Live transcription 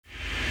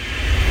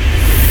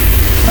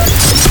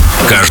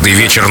Каждый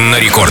вечер на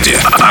рекорде.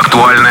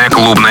 Актуальная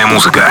клубная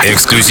музыка,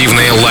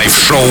 эксклюзивные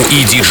лайв-шоу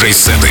и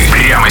диджей-сеты.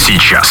 Прямо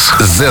сейчас.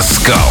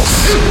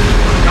 Zeskullz.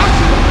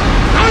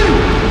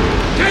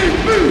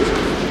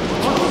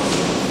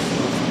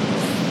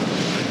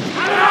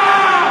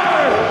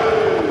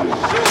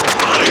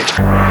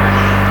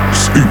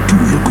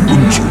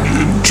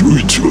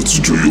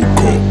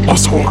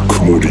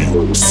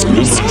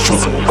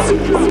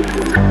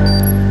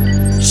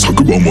 «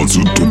昨晩はず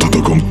っと戦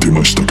って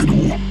ましたけど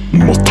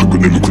全く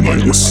眠くな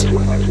いです。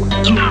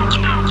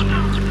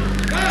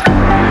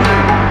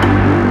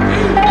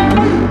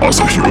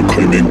朝日が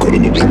海面から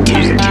昇って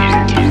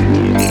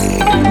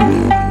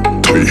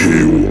太平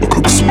洋を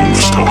赤く染めま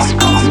した。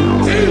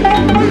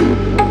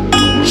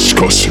し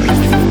かしこ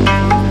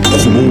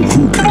の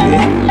風景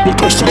は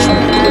私たちの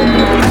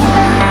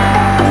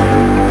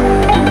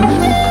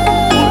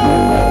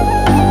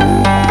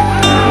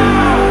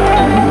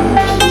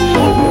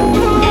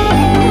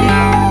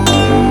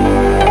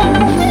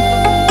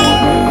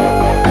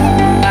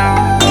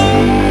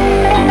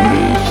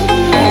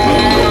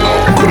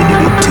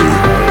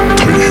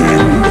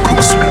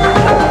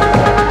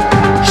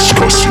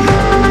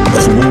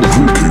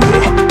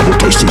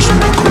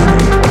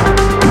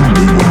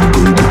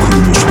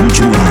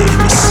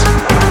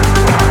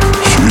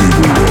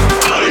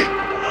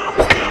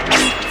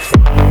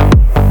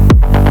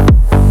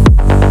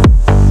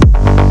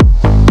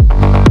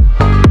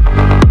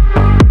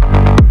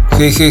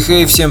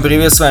Хей-хей-хей, всем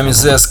привет, с вами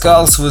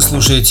Zeskullz, вы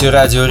слушаете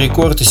Радио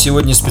Рекорд, и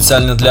сегодня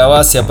специально для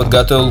вас я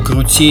подготовил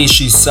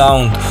крутейший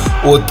саунд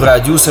от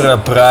продюсера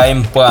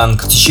Prime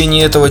Punk. В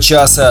течение этого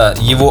часа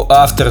его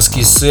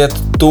авторский сет,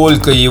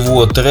 только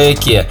его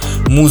треки,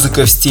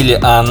 музыка в стиле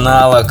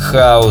аналог,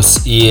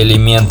 хаус и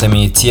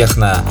элементами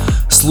техно.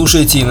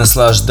 Слушайте и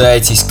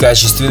наслаждайтесь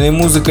качественной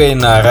музыкой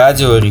на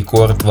Радио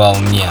Рекорд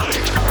волне.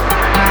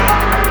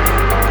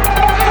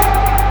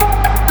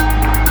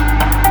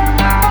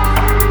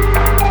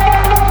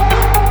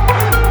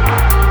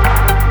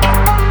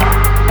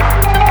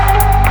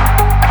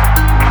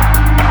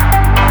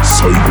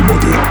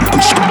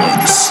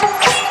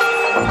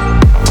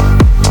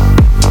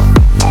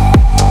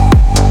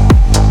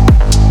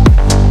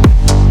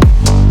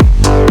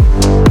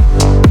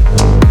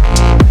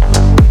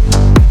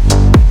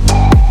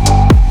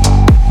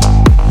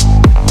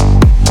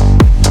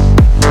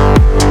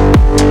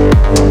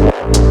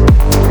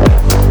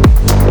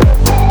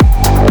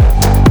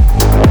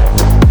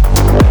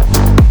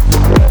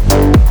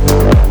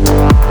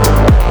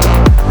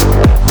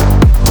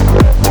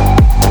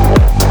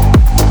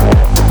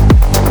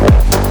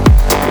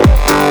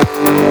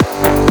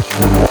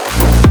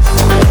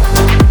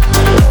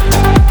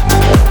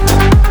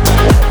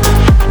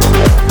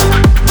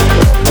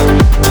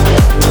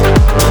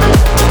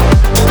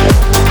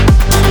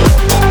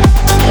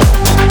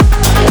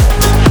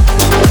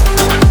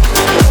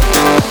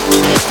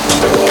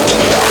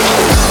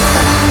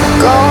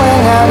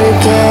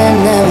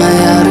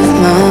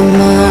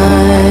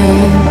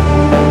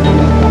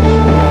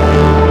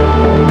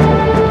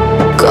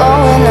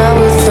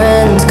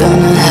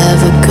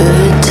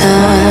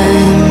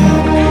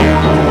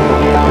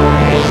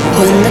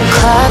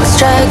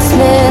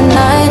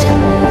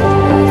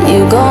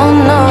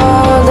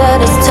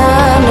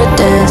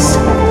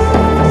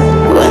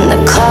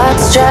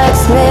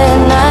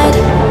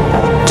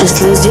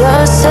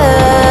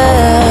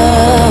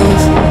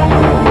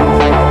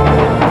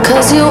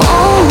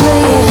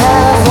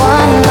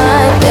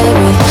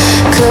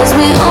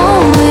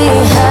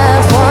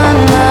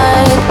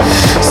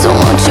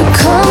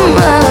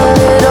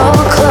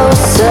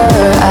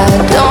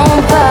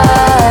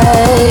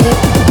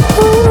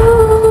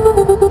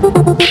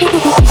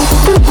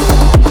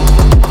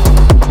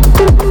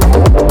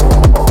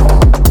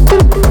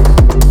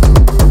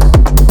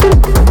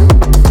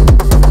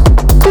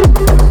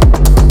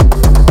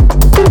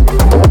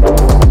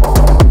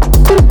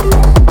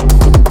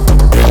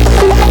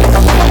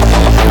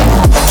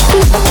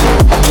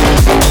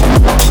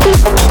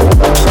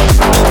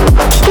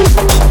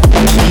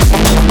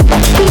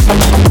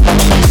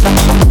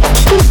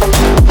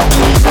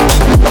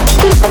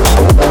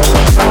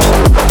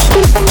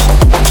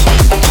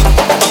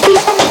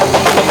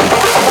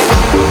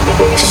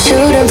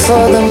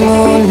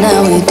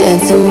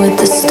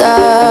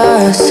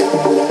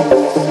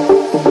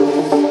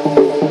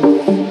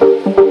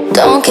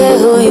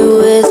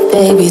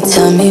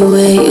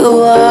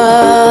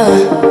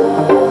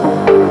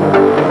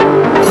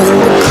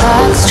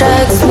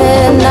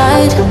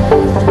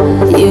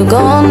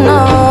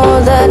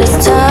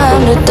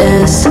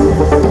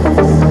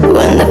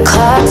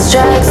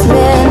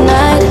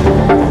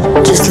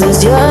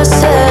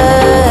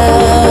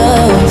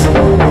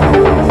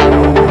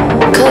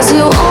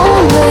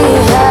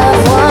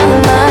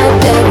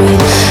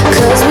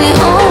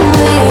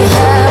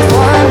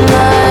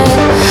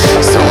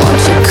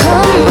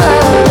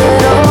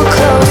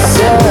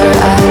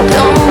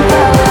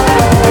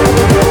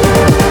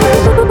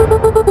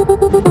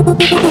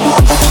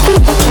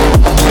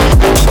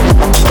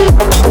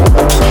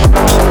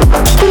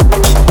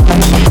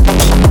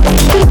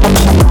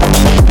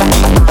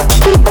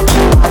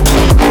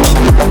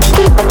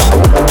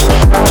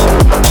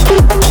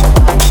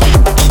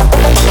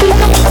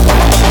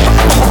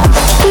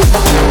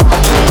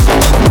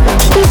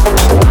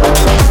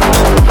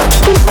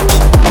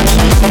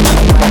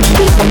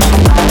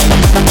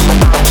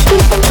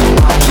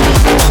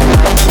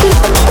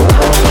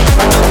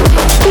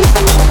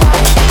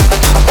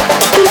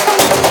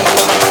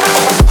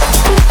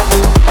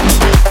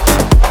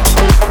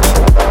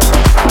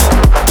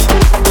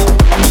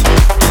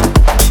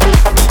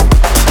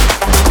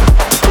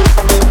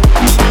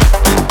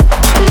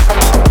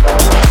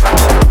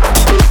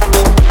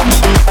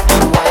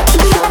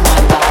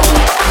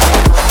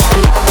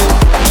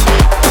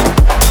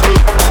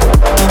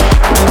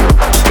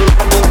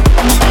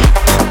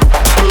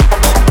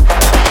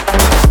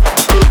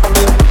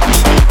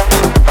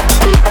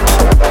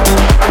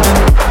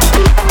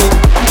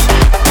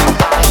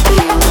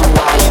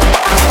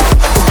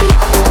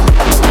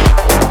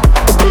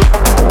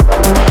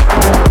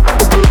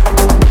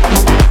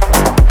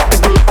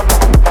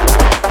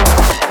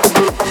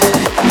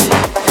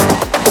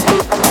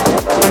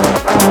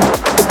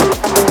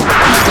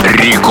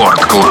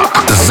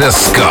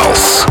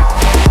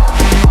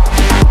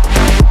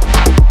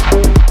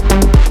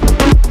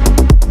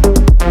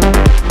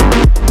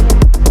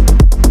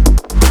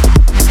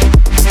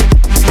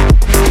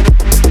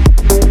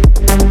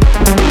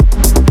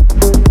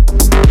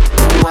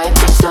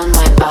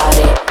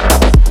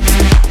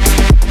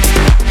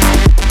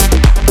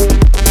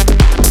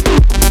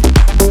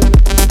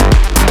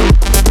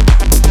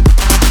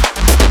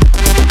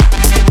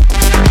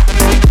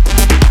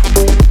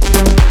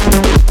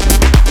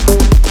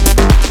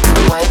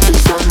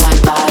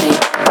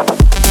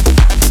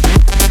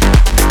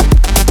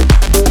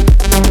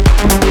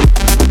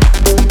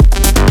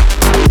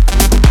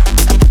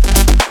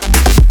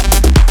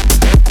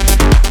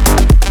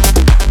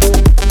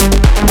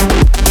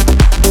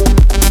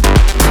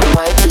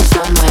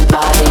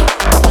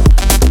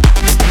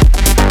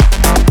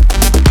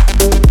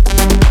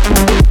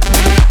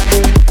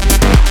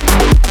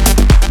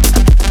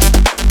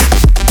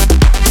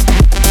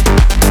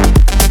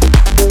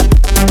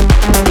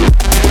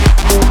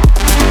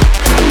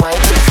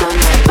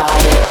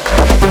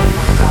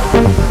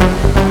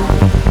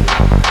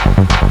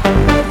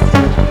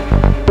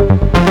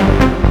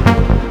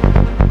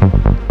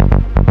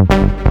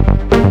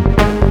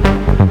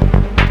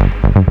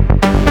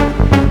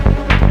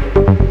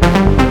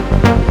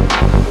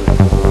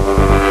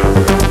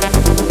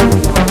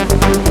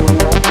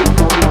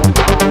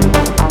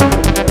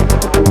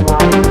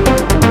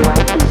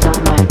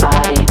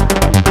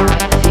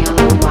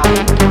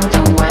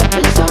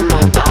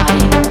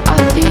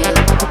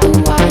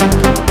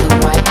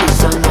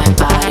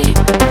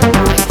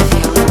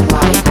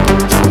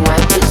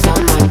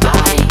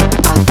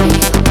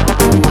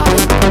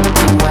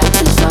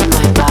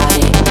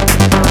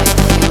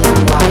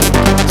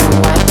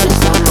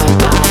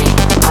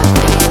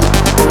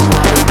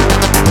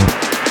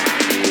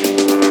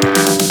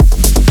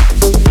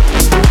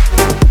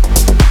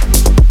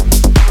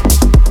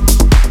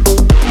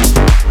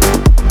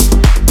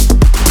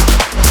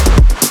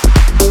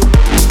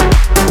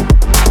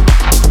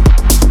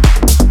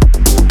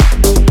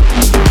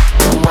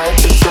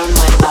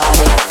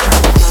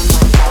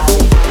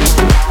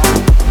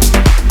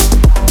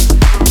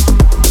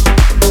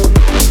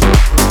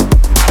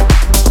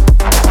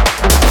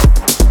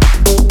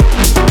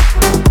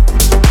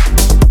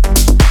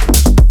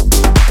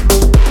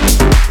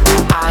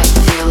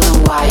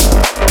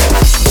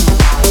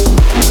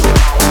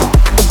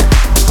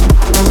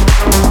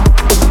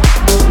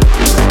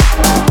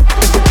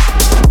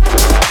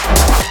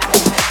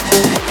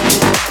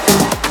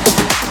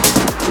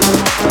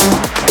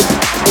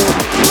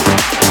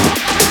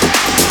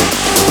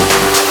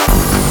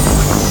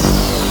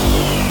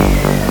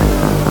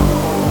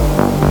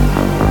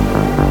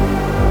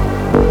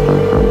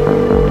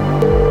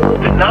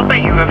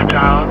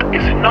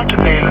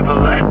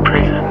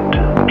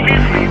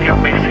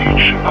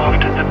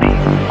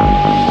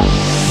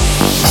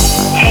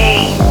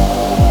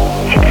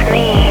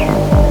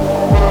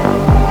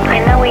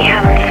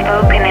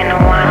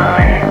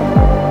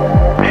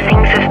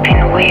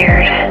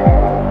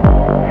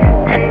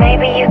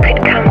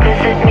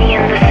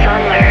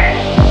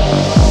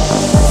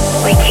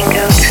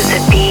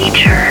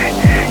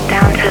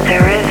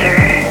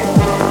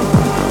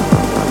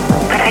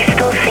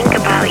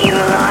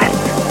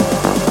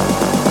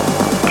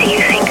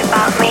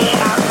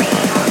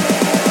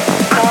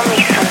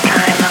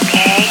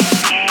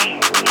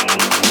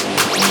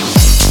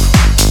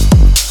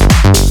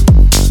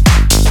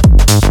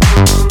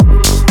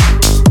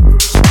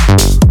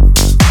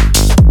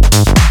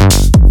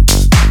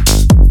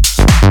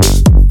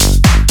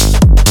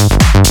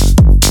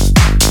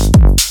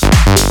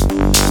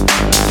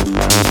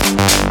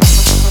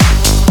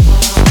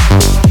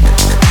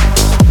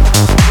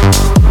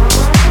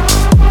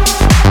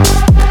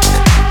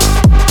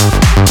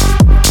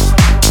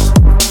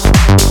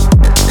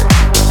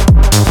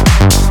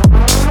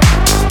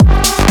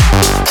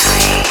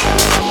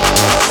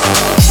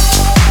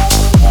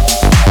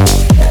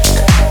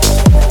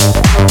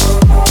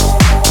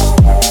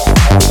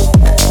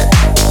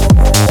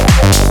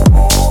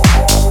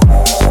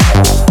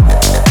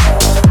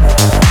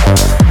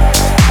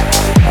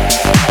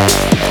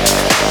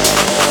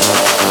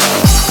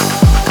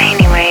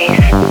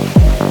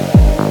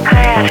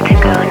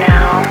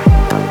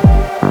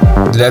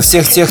 Для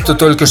всех тех, кто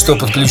только что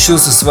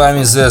подключился, с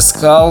вами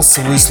Zeskullz.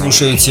 Вы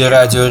слушаете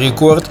Радио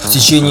Рекорд. В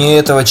течение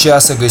этого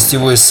часа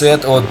гостевой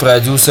сет от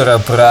продюсера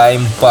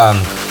Prime Punk.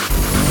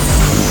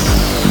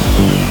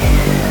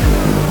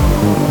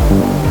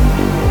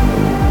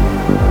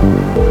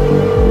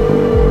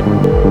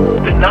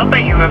 The number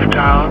you have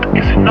dialed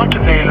is not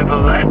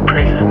available at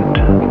present.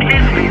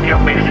 Please leave your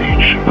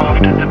message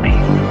after the beep.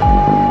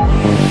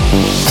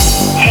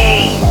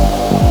 Hey,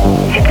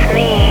 it's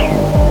me.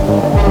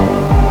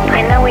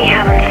 I know we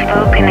haven't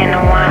spoken in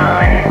a while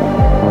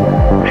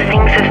and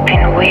things have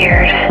been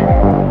weird.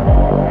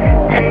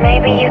 And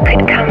maybe you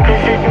could come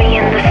visit me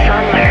in the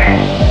summer.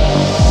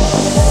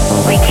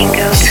 We can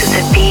go to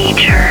the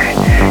beach or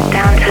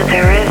down to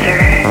the river.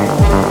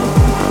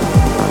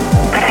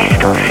 But I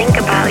still think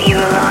about you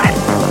a lot.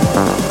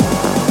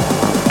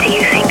 Do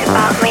you think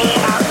about me?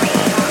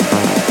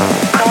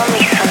 Call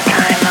me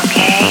sometime,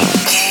 okay?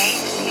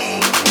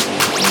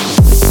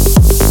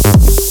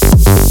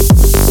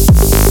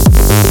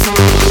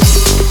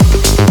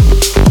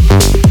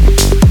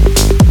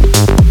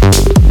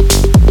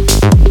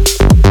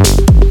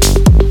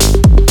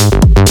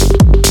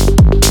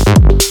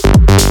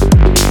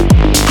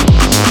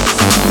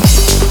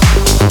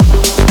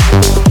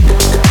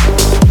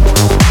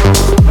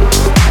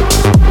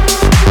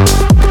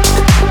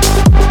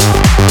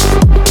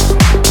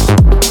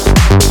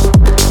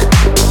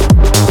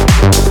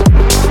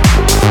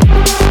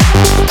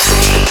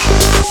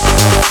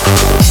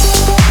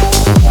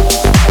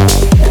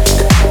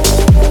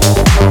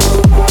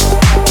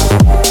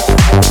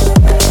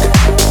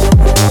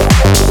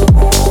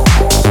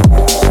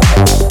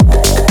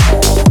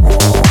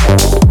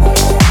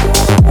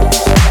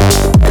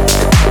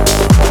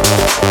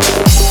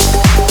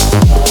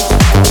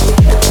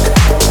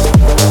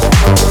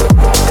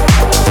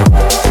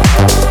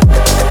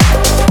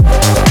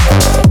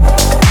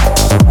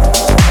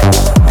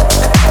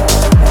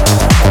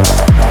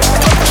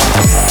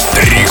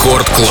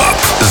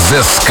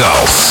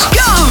 Zeskullz.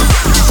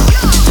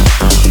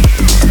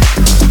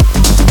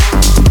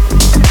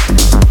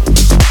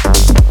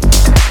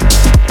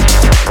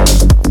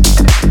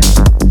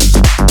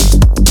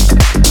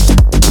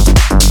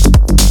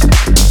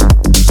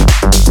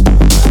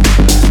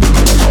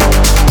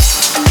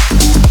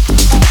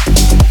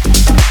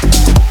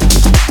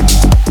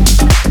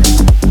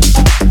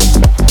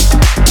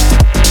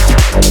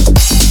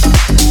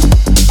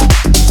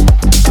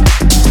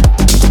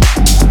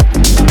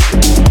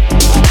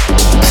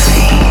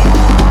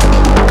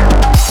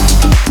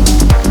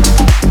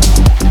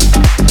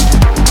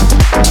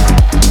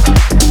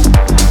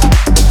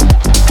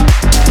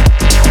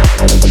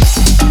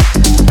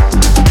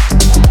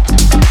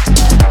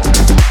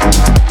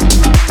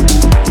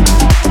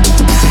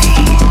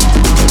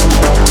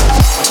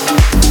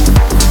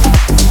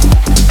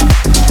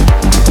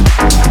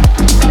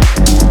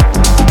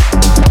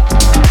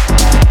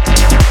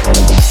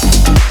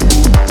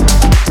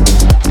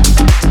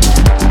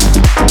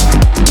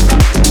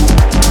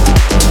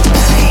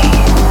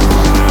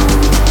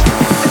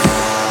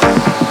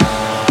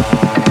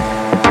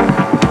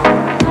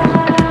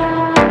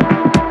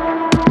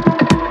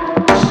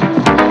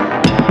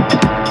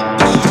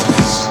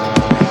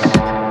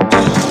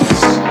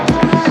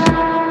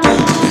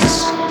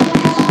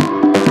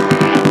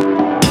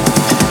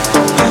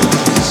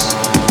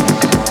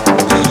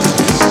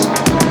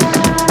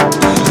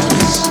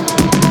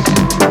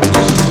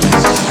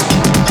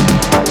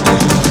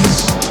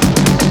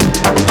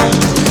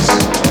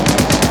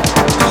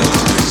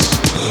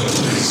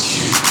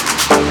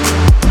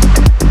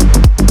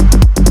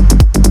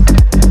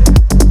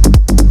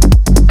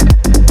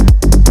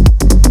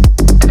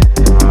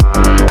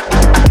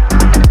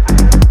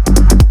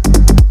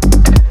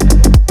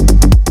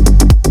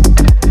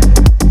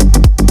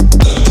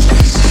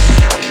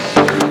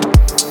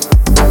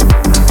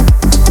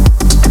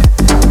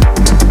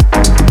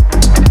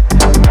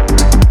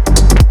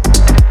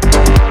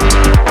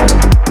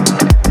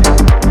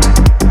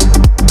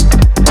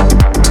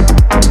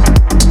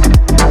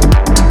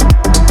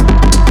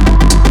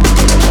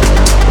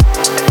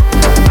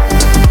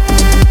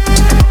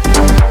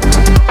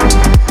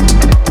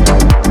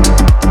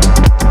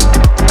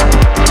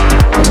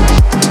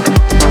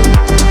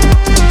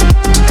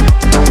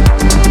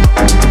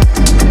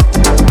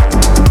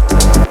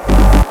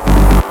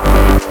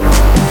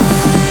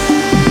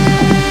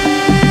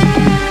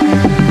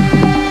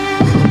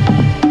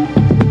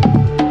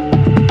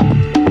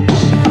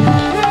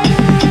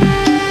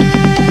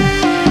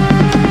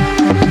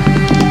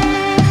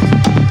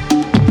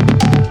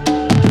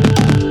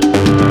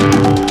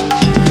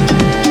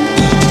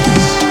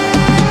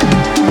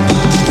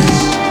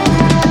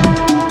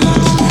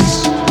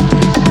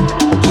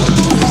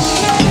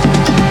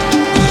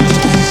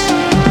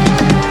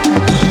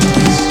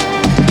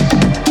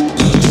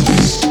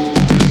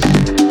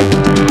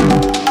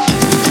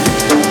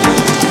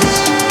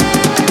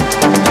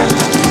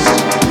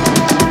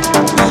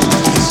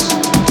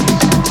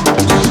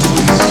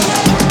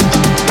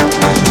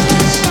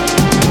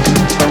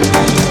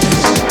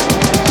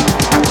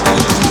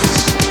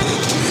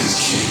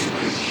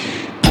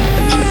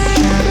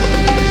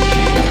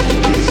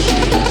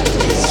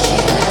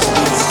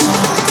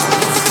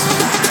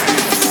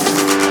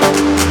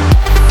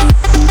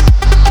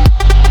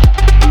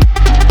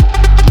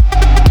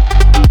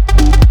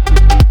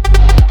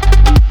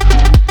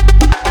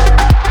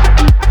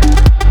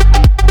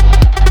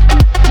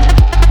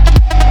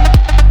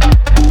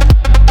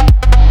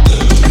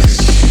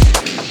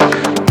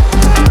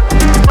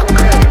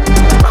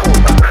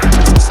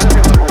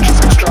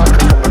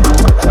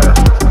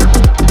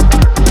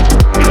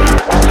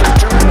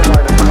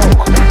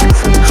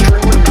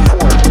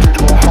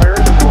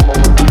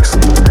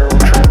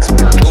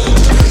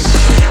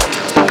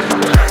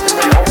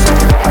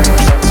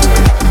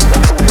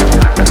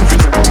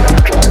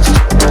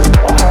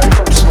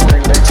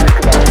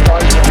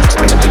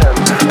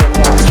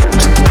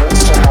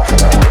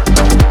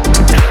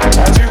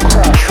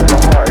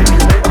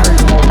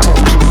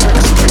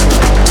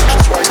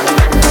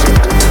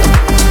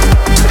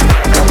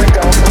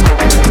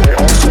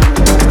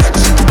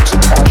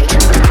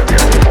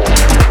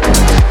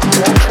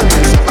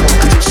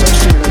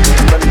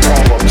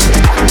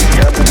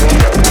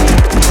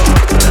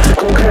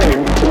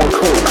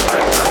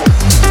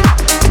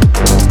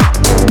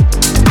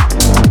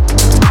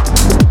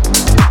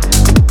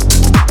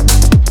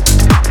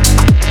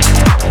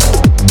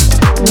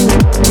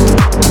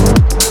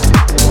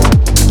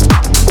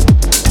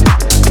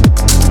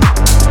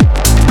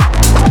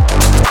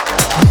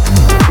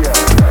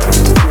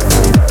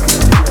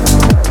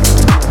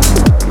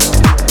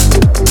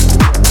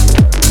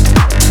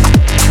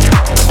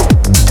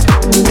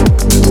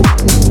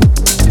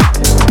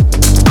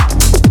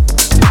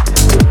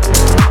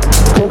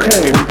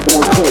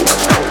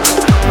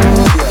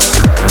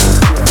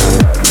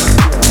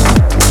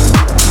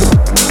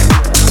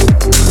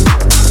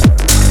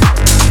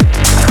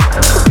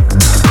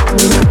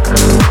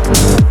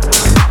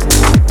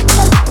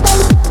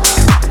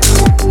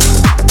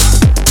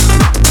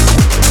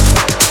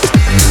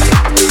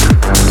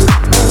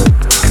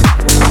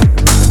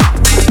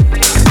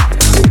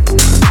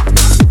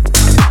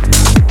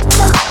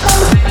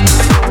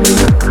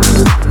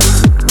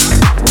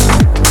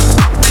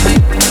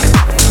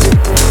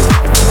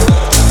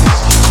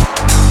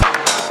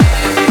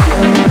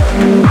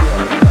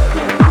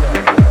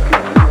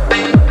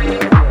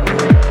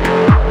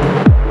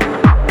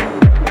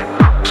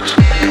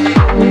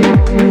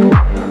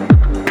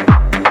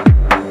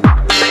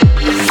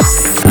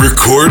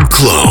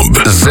 Club.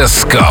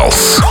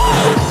 Zeskullz.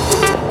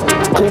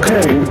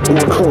 Cocaine,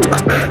 or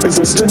coke, is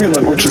a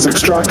stimulant which is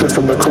extracted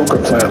from the coca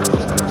plant.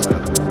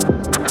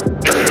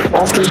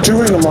 After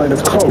doing a line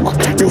of coke,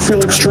 you'll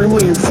feel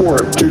extremely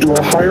euphoric due to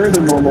a higher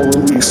than normal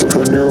release of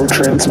the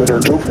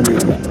neurotransmitter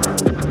dopamine.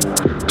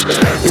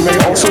 You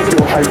may also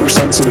feel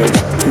hypersensitive,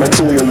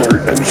 mentally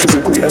alert, and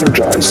physically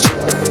energized.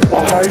 A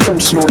high from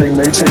snorting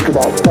may take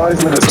about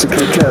 5 minutes to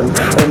kick in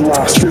and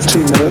last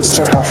 15 minutes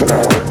to half an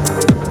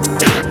hour.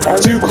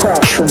 As you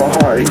crash from a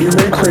high, you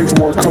may crave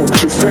more coke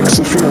to fix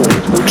the feeling,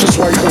 which is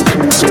why coke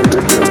can be so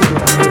addictive.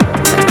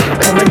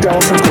 Coming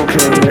down from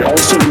cocaine may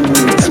also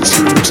relieve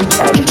fatigued,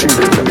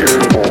 agitated, and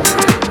irritable.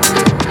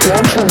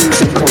 Long-term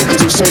use of coke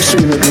is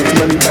associated with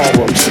many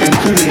problems,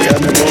 including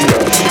pneumonia.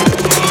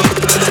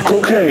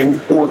 Cocaine,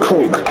 or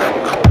coke.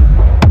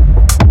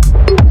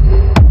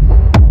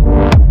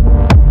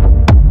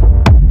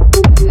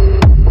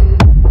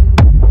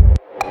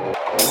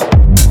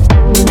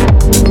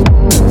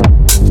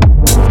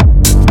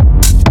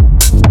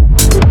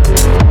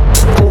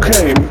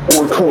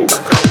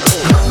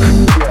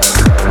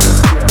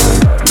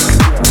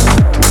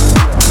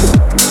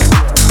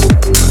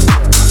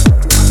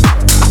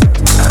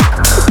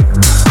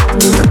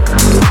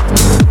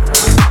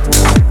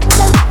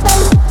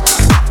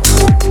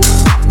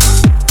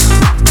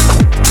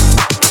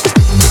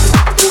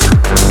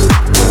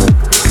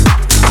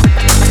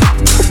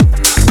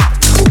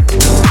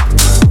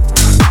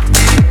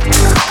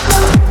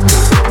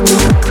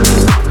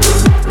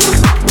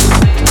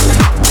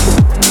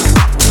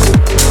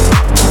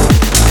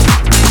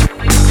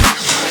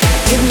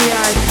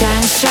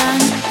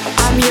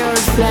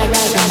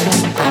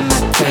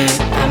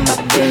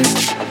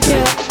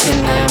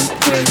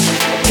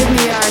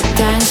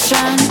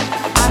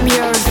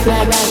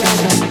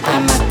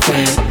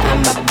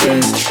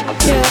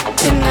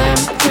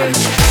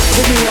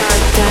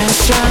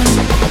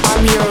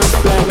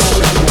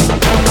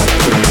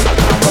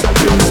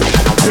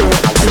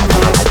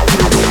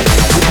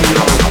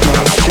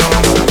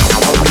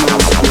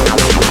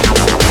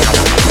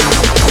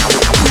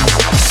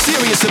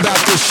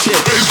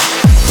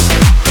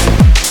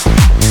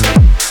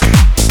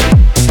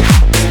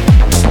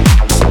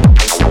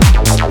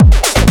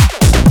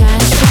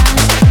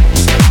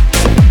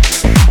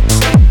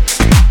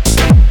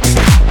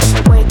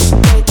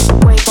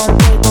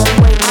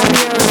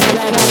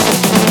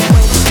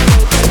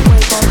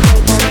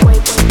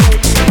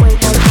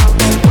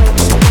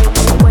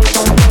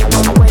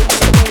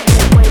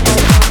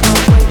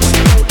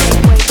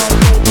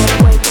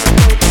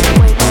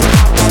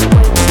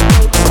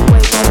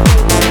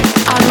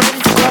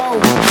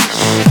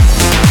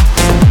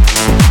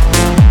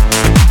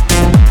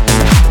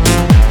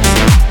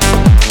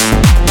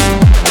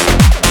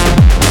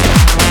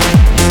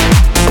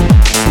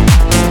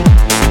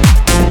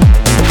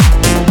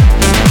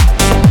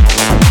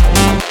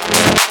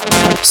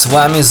 С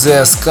вами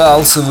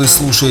Zeskullz, и вы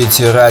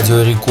слушаете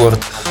Радио Рекорд.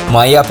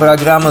 Моя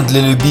программа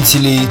для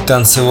любителей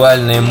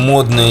танцевальной,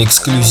 модной,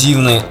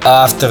 эксклюзивной,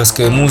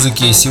 авторской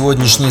музыки. И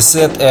сегодняшний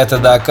сет это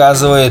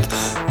доказывает.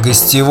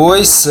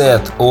 Гостевой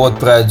сет от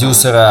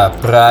продюсера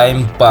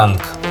Prime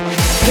Punk.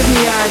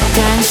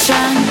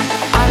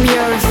 I'm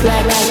your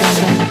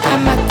reflection,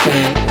 I'm a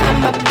queen,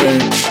 I'm a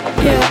bitch,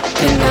 yeah,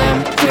 and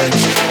I'm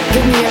rich.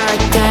 Give me your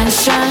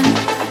attention,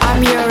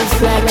 I'm your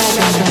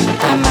reflection,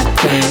 I'm a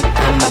queen,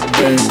 I'm a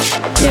bitch,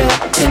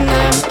 yeah, and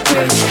I'm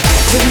rich.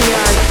 Give me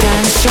your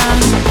attention,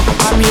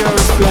 I'm your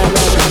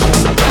reflection.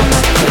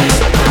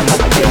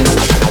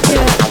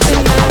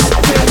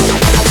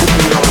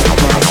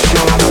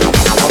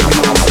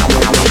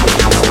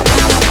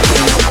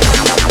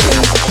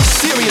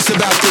 Serious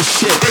about this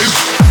shit.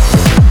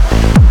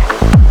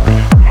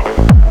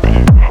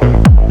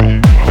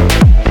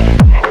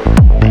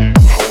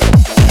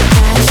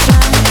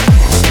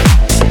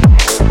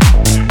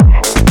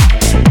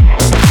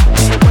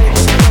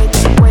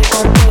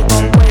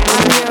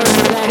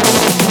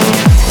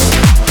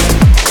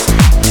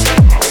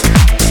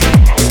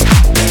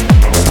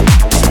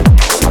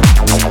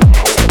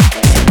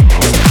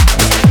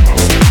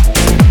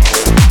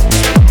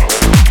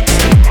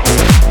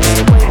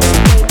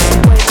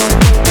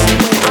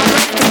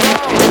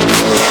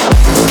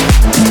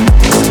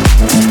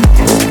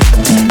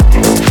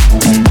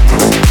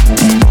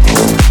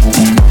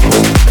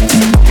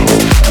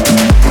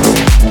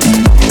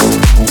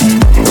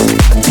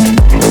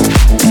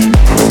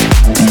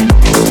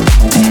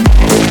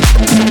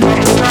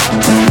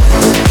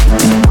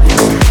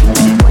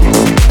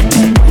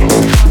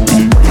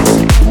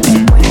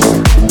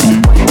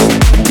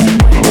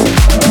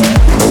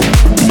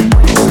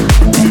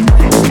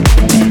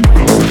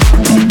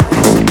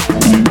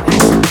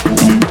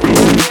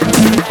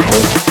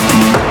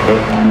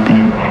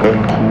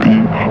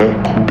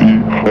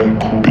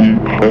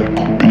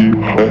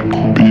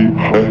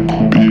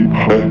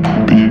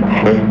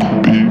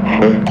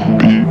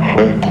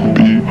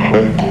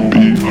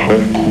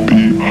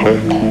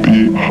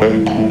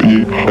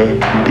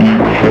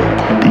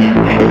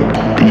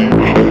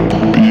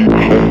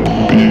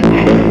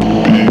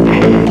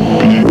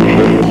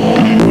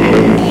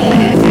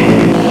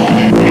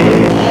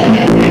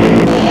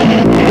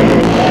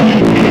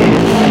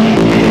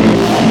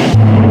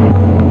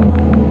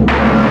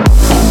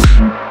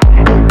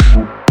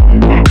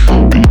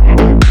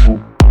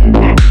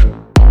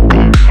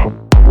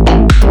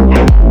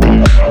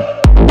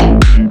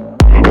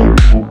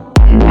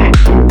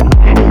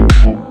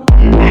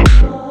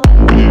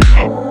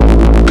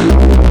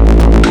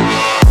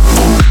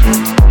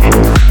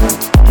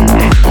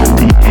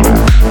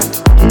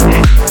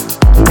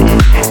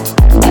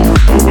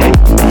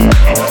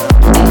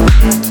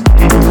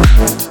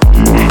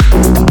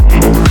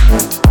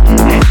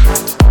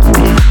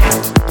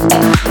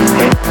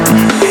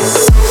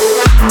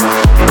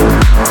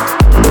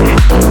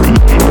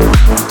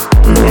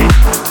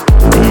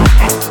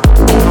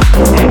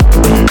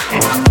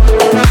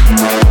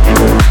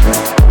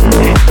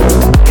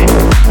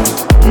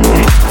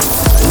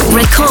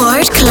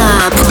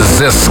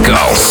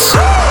 Zeskullz.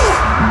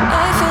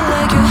 I feel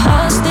like you're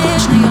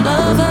hostage, now your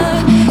lover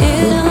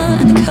hidden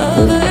under the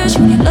covers.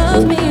 You only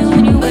love me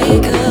when you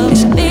wake up. You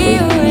said me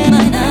or am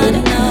I not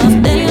enough?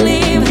 Then you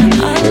leave and I'm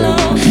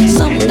hollow.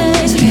 Some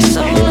days I get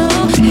so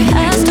low, it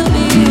has to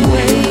be a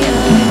way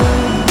up.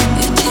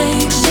 It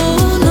takes so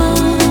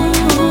long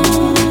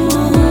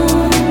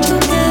to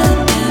get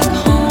back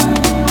home.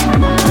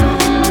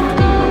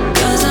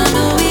 'Cause I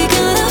know we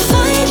gotta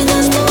fight,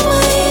 that's the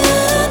way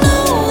that I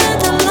know that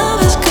the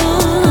love is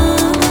gone.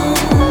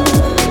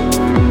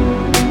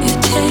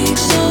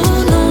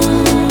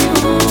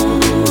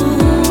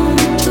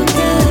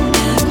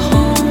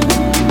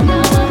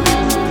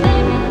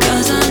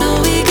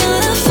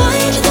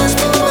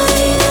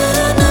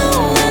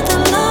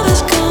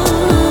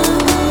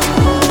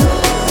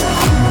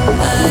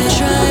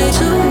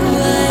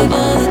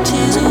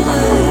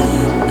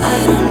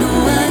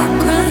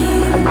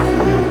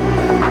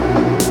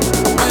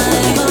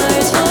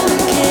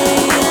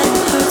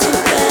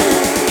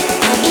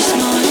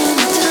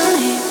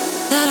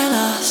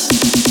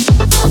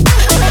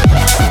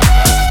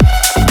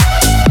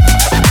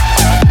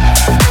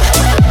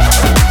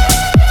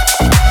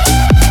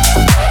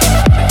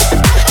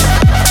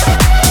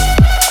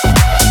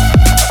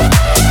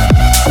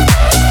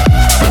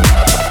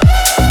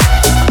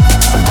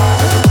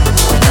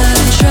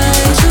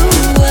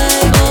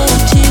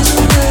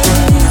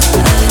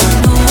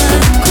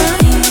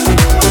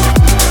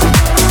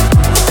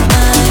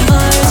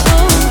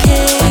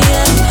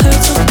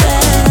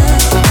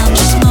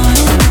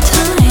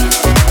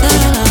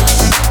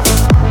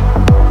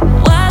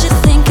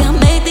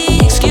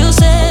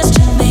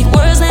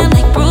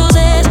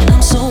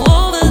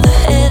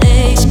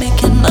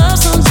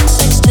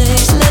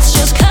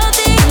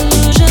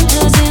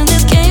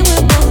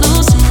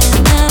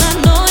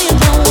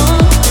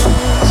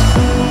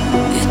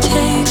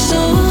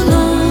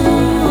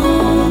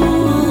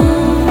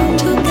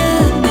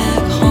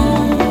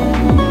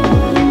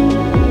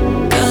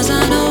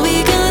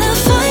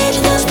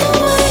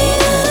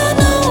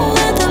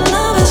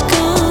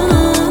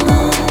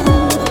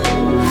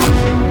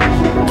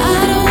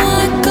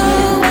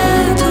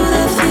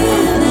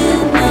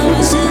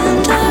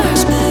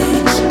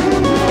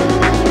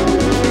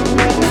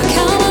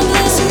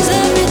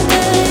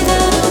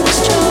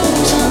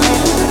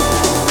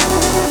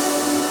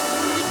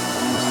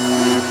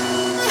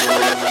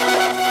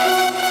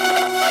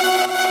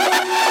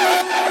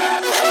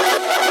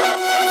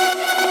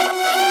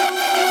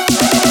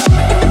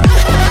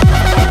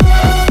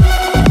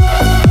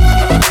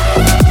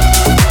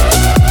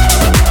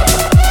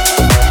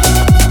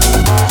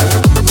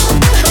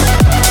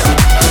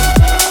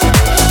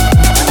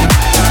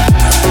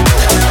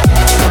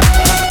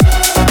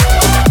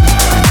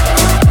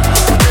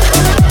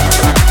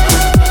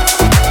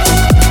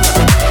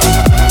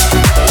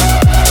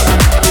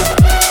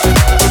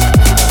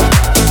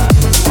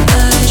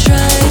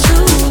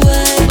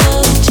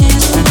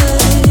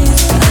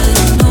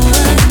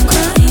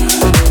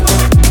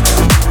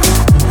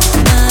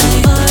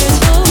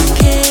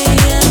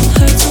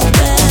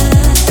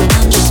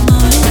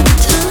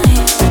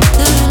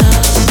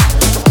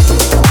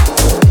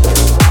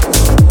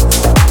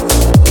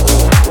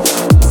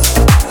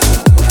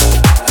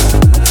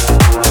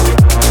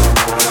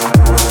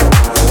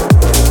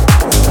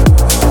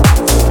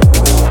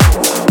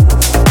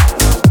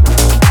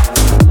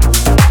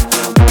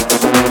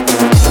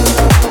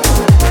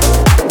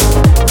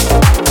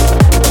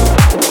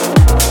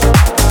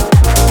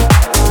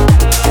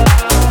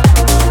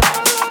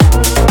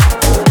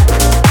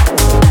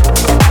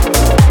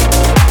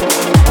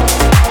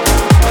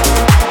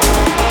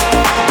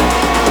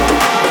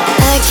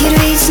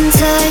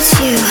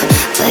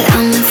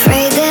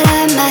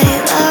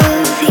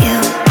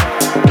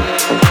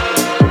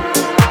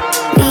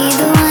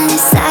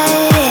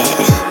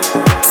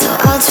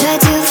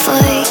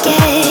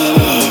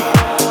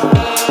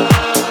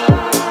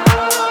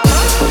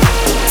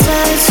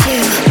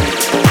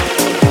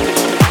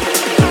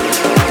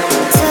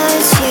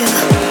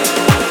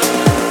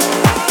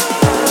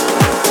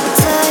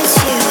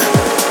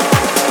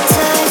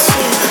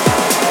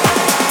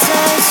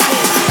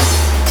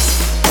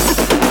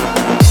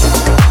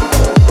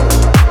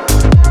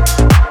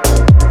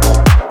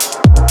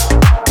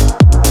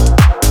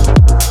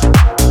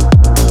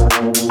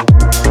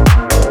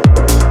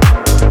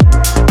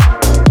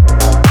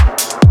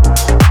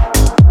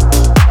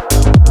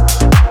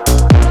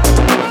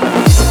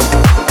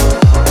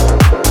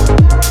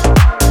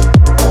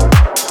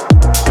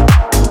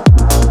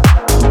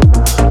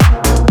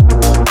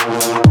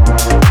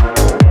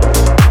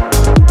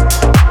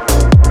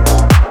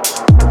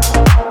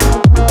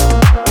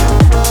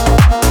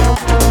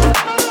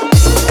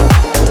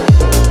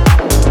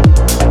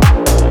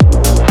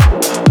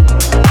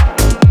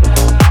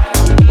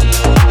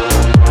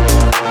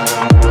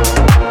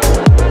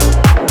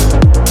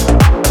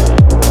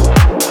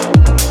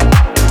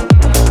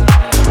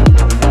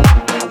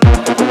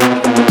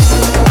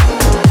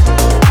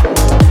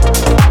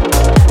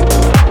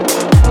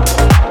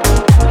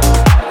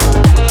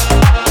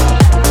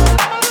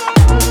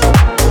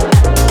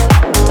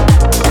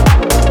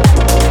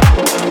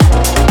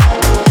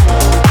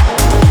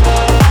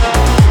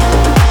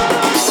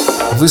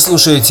 Вы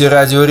слушаете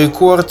Радио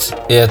Рекорд,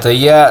 это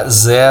я,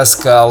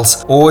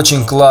 Zeskullz.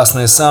 Очень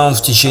классный саунд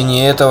в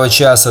течение этого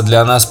часа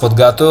для нас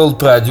подготовил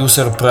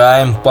продюсер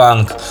Prime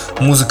Punk.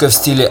 Музыка в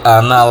стиле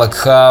аналог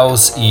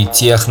хаус и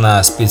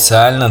техно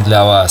специально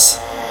для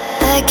вас.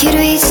 I could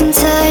reach and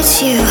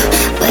touch you,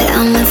 but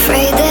I'm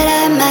afraid that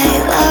I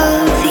might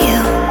love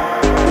you.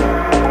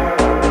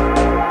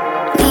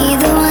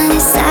 Neither one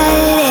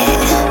decided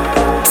it,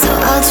 so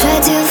I'll try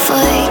to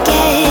forget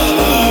it.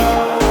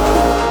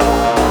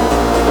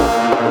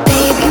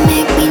 Baby,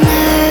 make me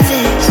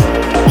nervous,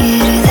 you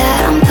do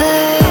that on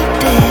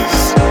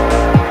purpose.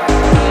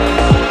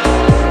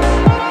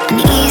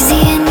 Uneasy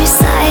in your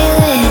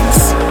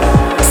silence,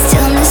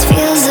 stillness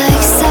feels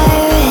like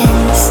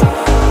sirens.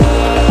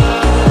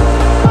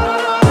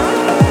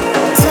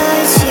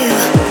 Touch you,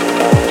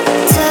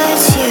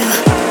 touch you,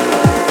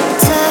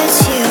 touch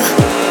you,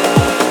 touch you,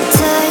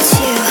 touch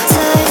you,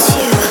 touch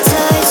you,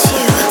 touch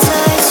you,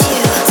 touch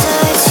you,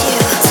 touch you,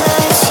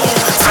 touch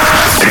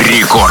you.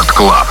 Рекорд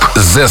Клаб.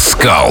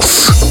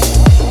 Zeskullz.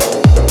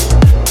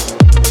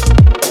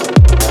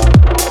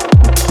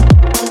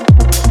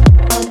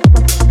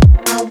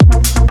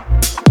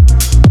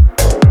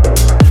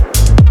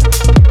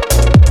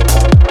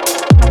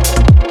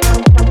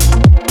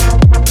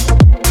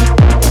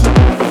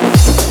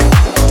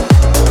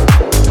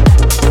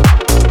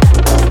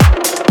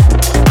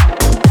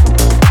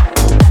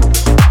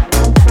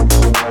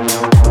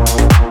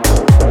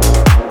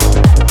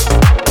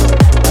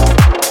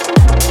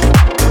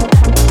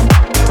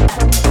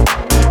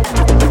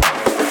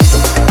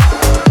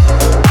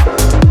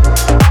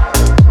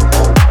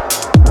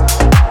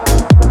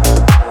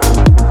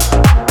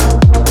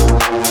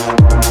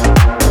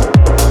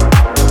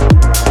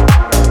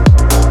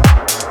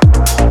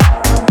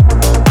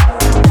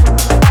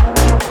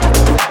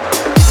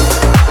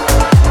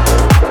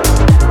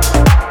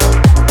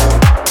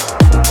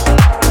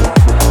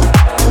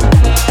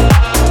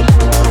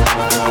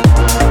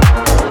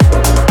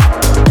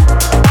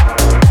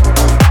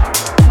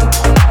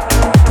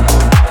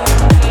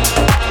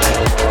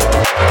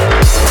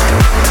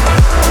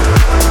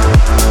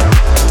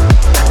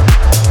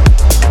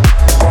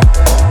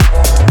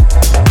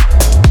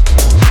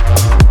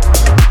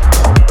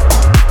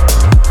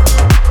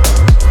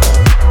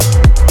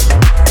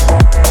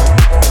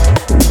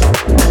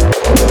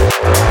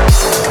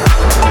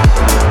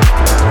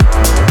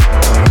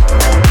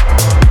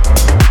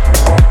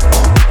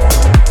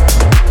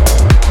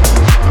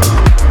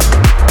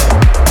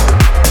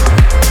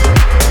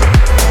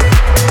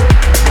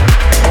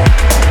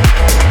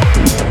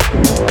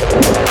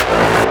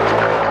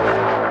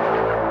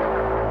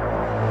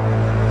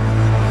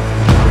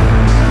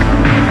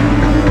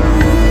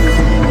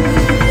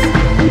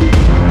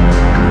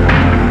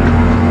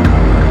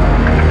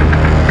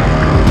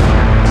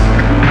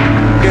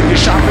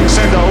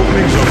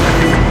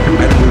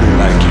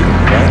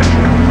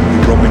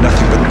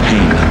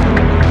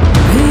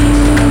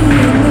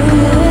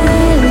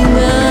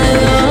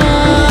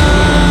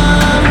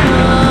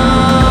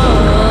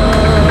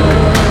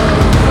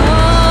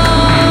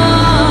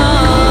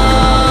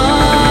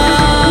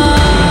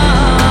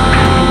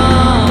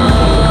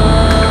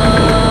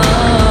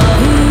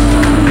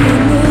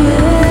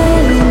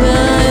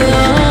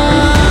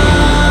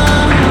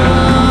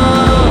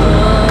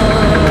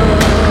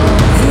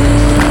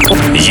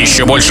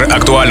 Еще больше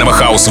актуального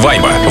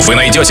хаус-вайба вы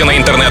найдете на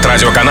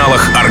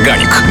интернет-радиоканалах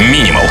Organic,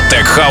 Minimal,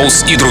 Tech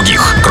House и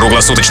других.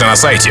 Круглосуточно на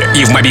сайте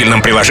и в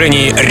мобильном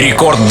приложении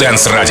Record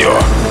Dance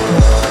Radio.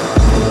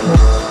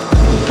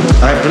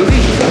 I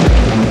believe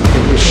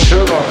it was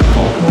Sherlock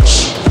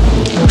Holmes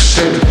who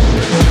said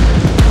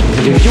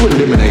that if you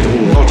eliminate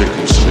all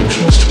logical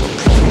solutions to a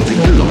problem, the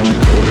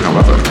illogical,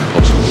 however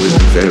impossible, is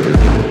invariable.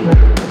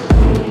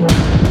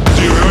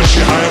 Do you hear she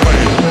highway?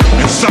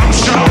 And some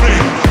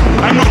shouting,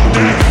 I'm not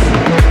deaf.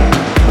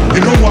 You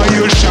know why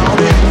you're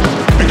shouting?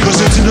 Because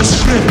it's in the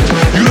script.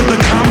 You're the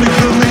comic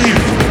relief.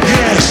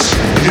 Yes.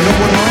 You know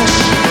what else?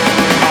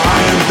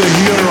 I am the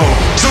hero.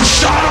 So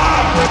shut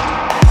up!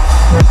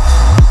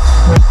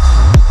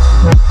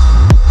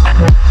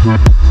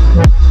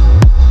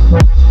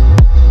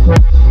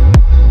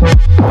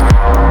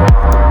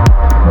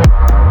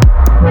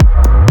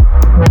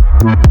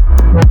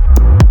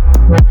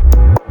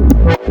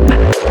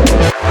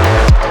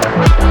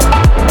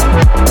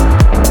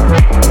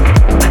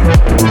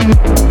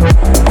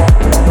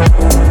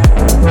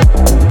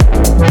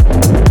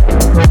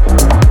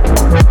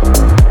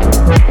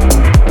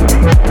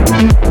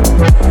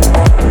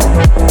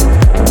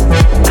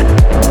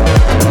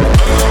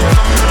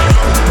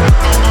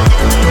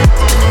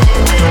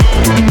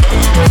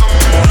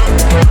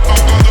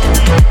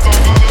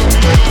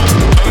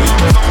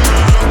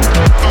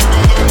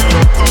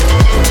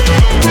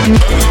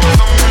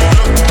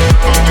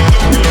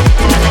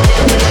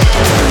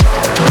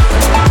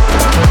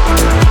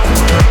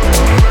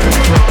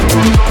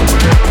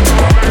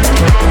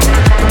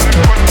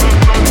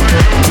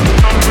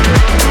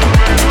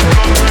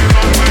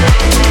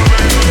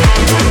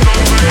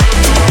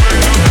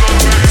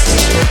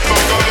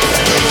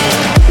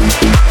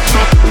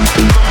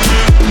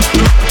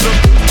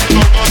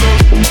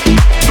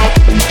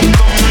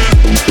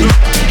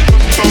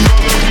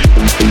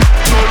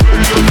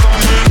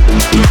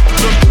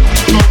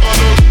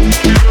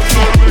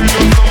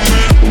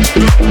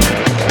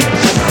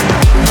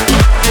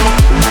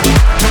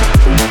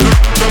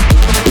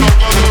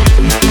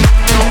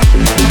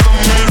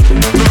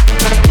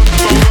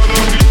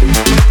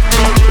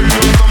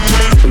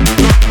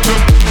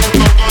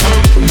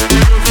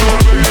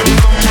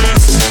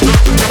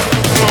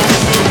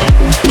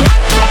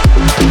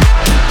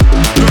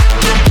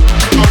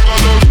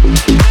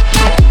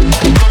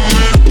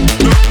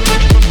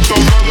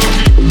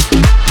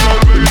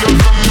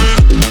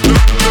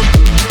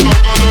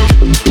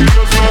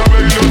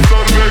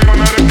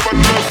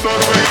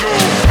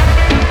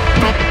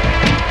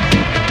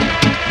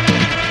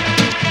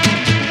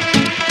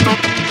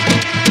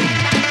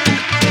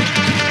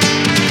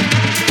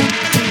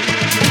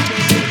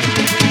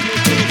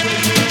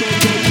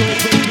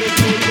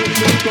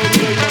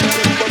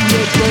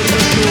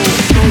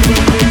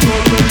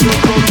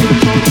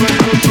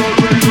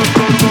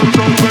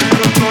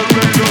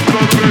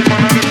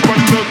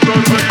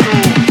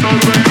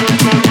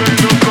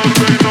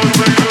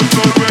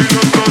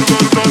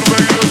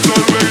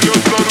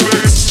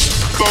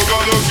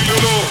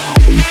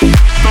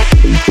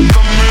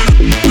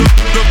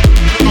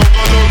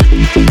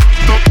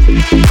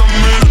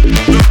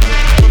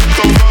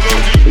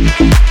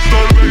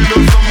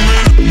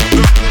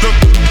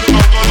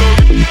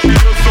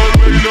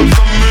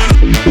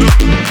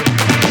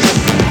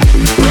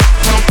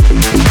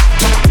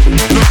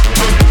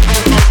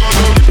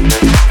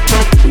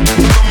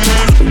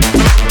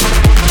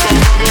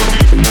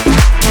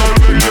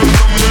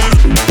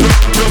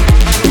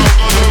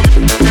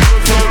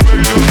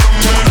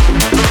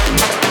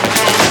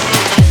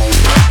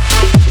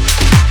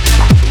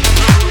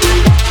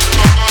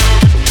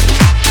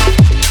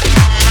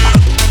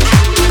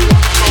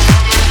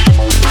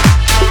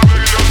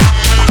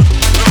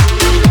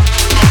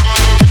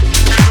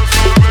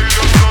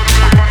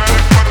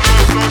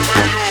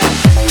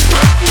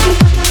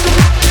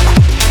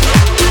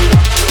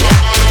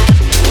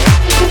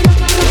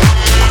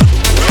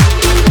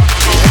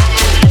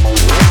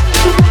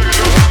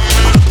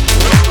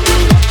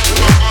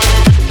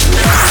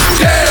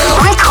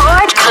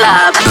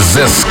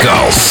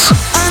 Zeskullz.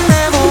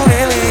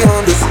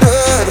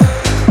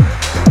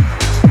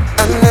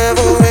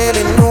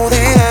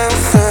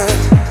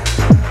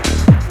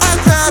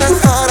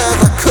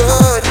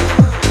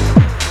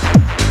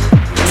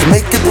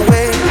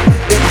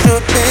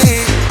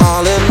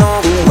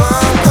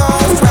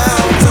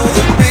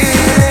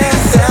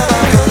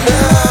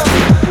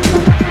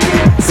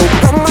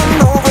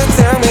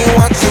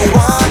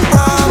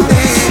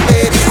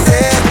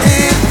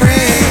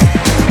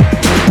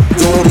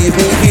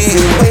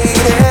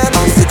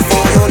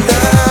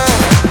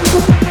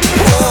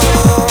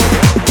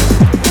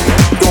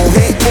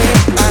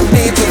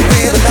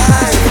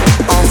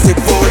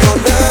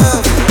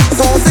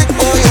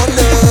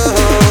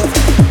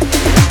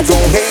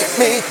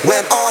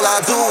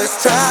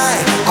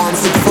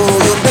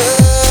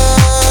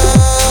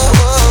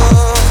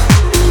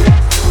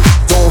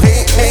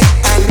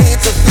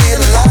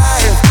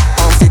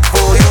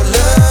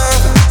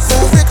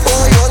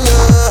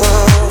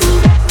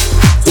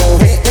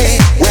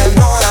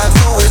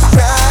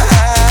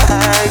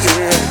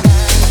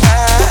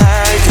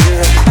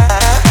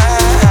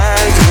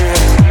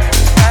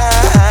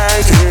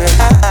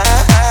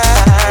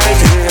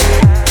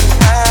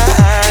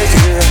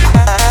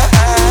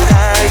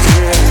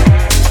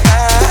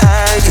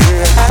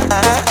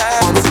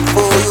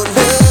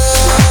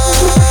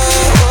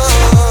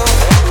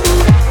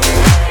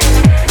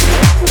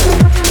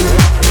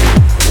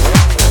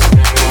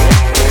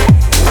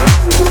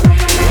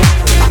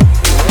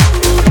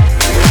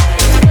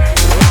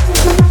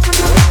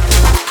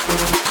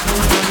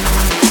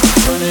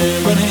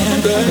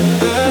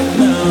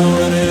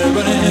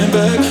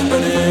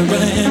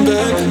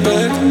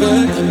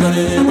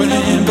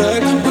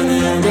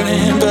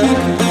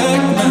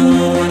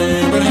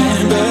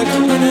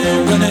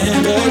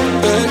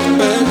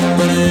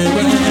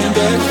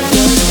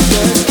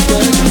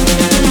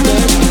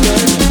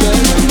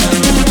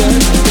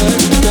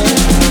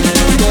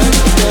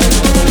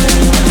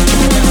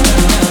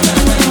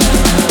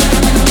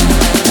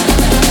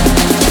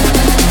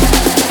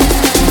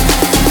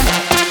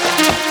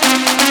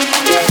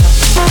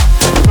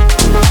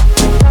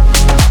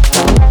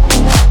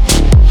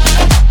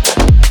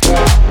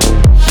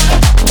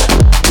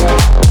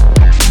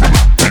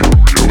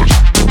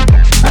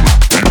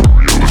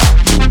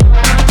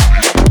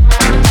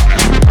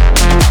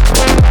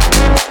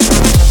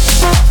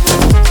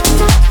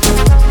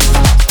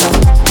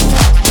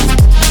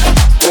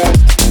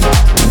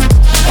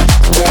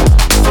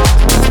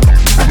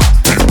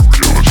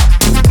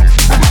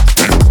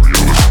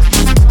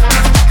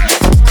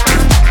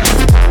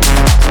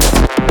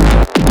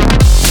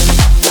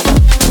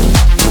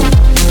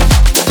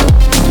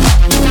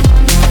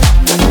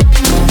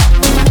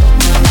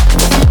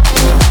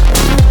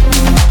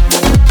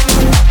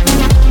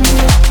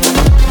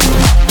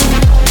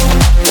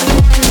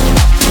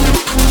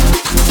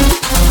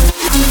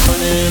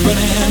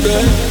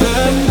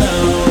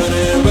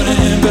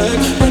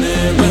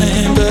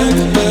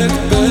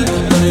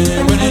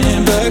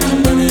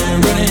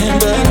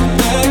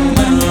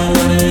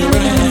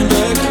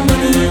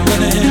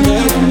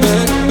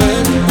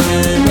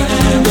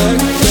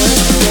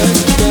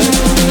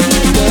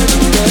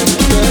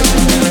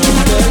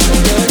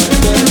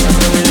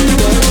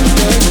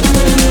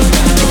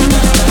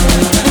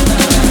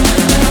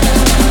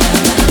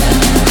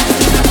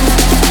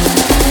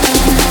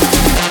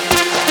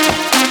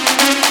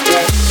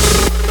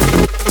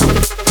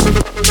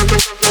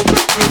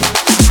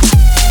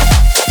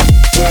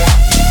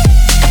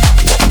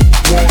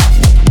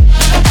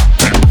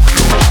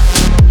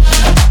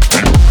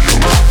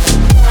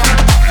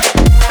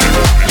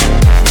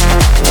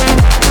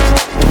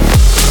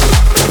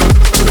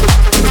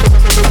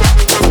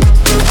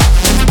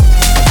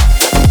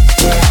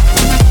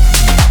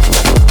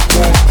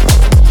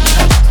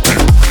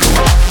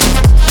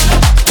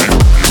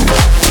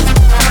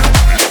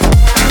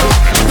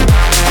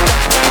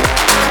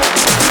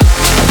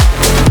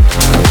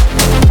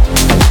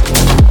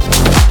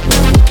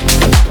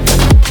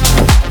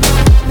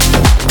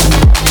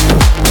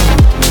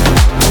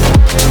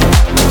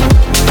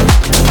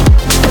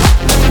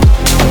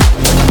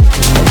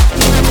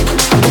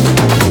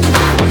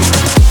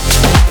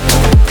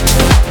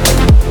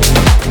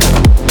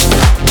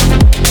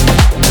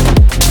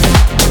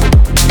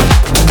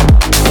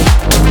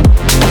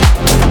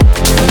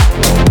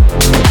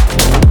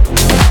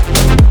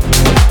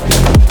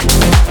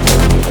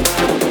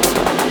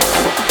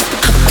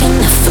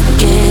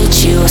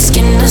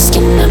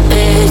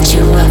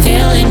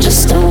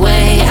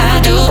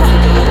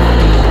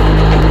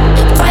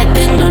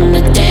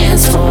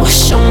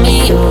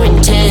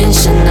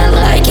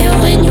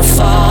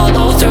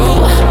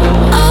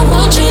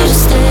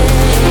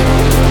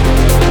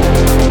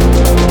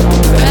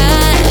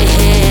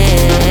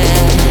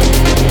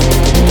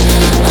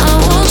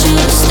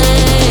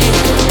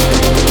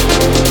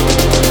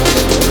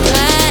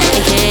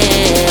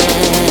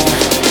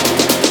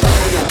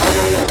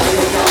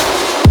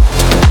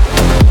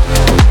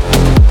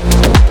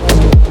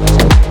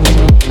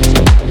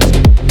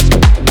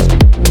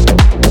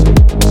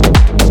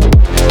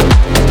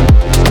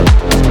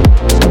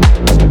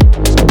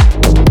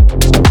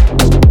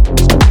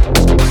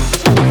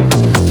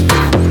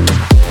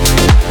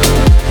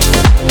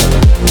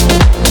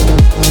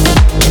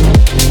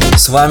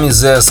 вами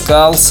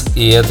Zeskullz,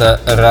 и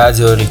это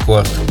Радио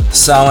Рекорд.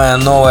 Самая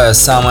новая,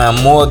 самая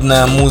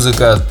модная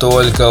музыка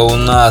только у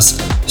нас.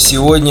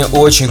 Сегодня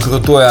очень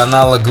крутой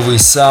аналоговый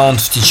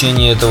саунд в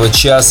течение этого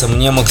часа.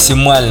 Мне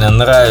максимально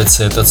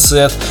нравится этот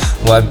сет.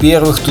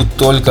 Во-первых, тут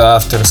только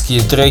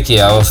авторские треки,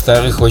 а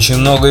во-вторых, очень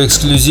много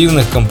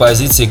эксклюзивных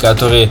композиций,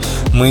 которые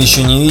мы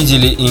еще не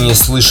видели и не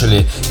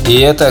слышали. И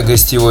это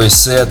гостевой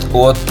сет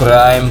от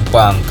Prime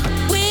Punk.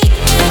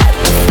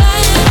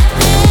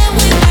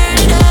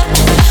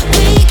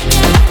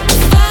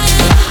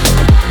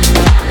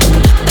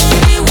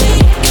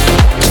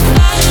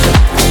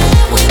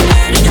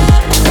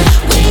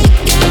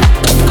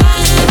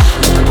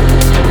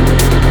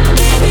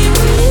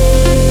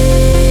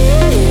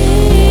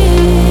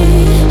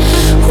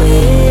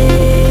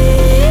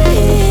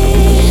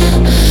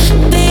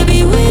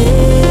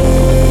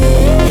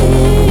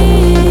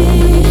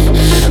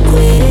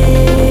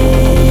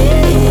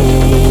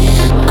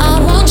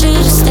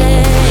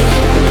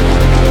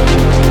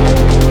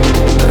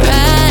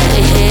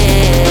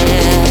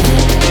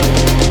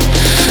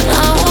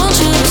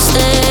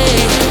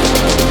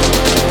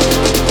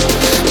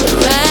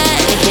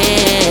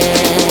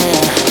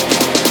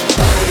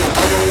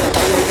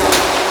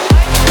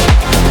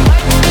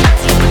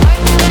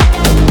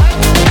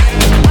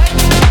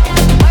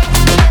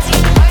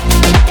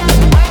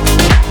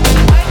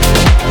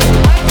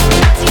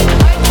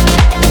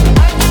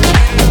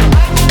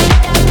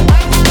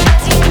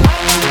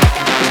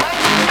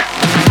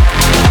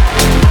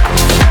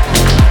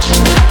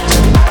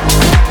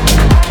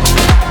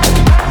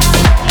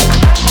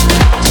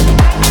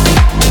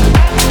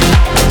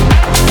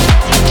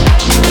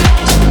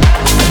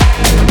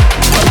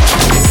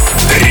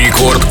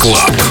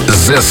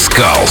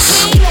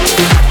 Zeskullz.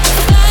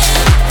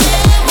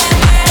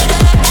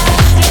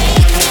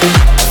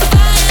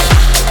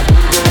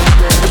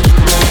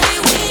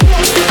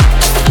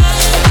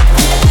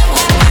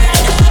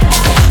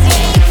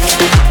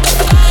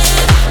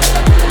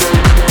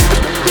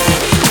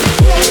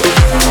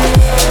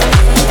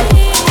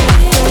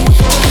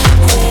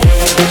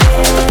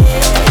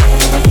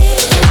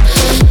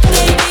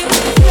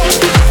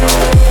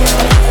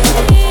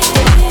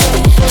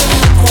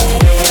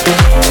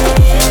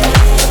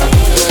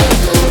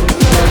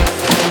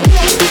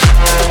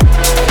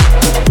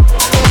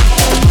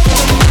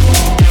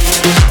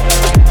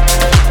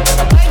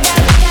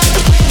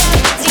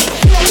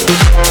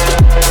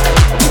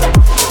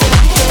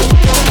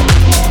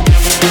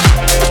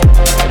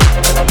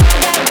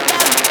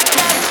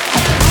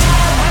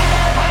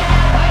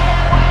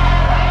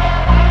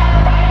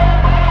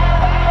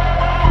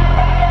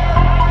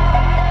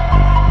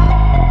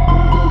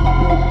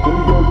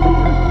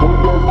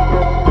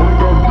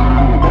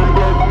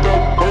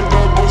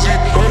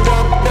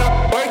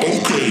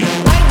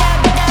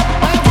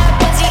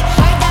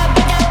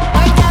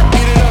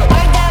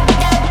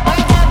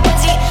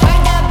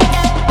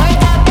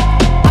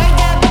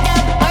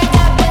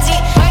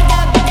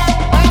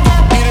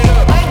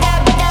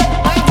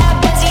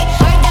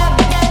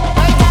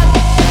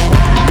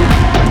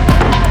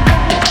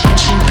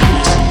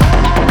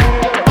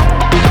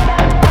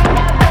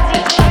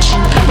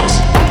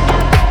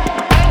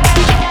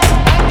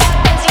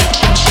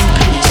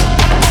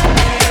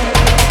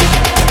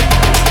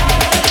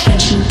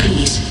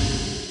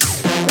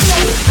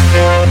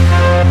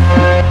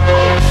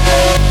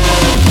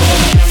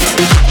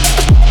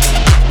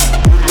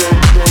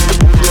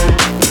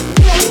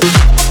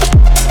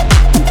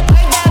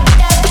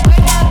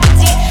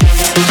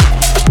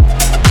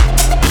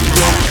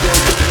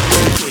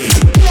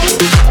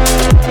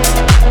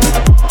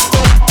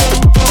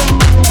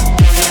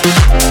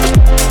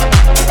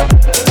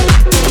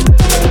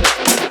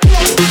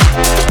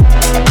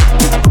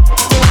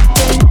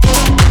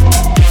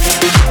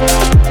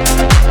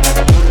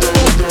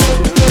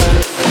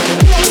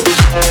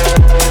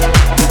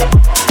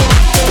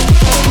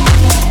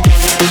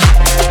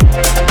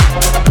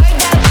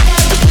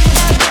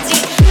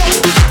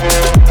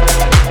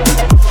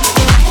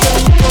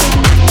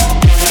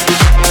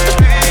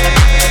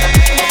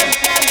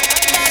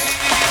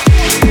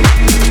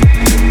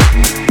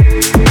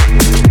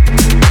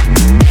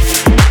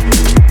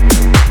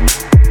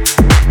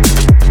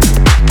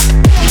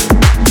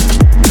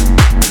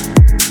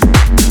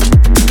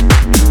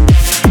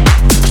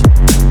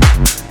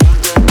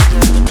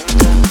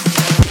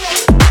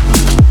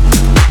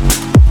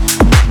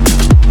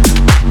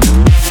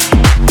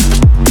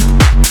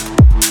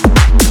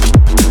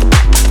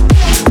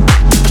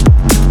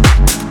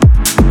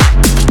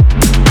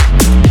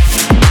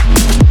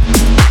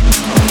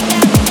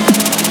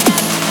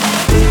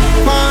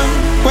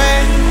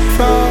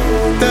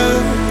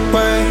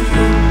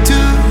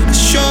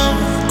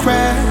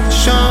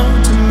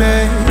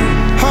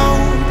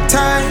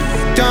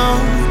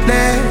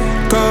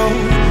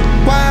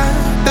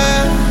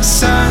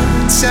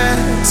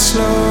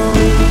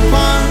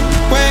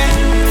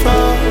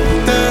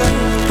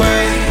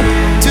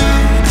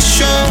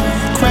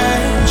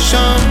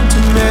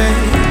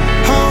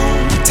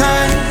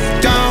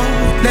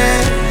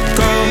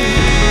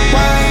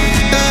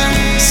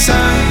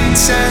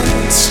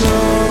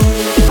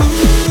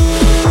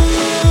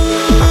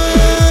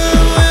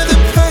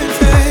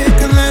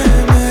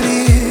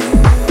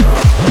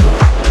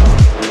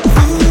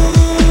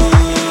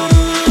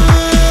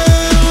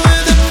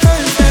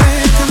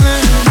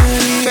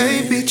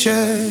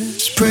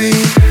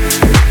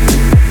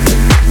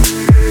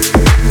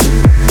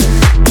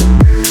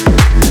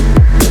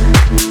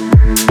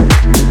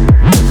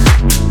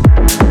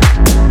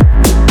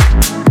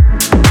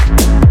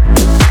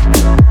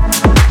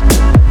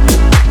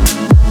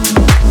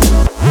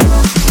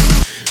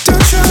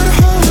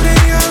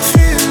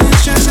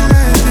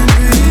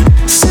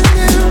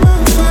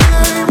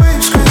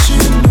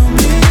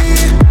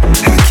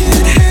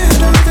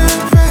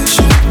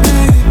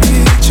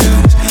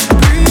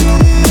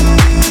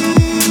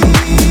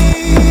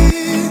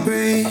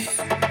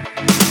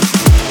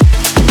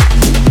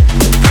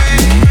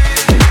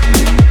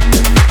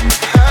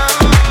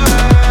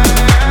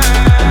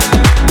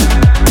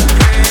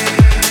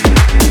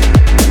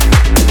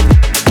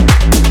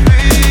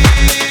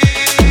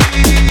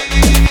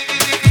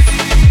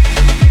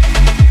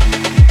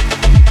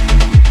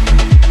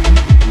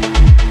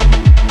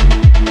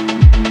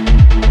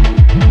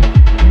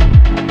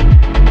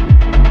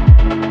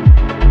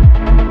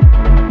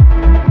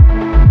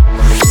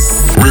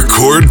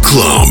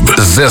 Club.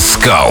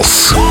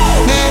 Zeskullz.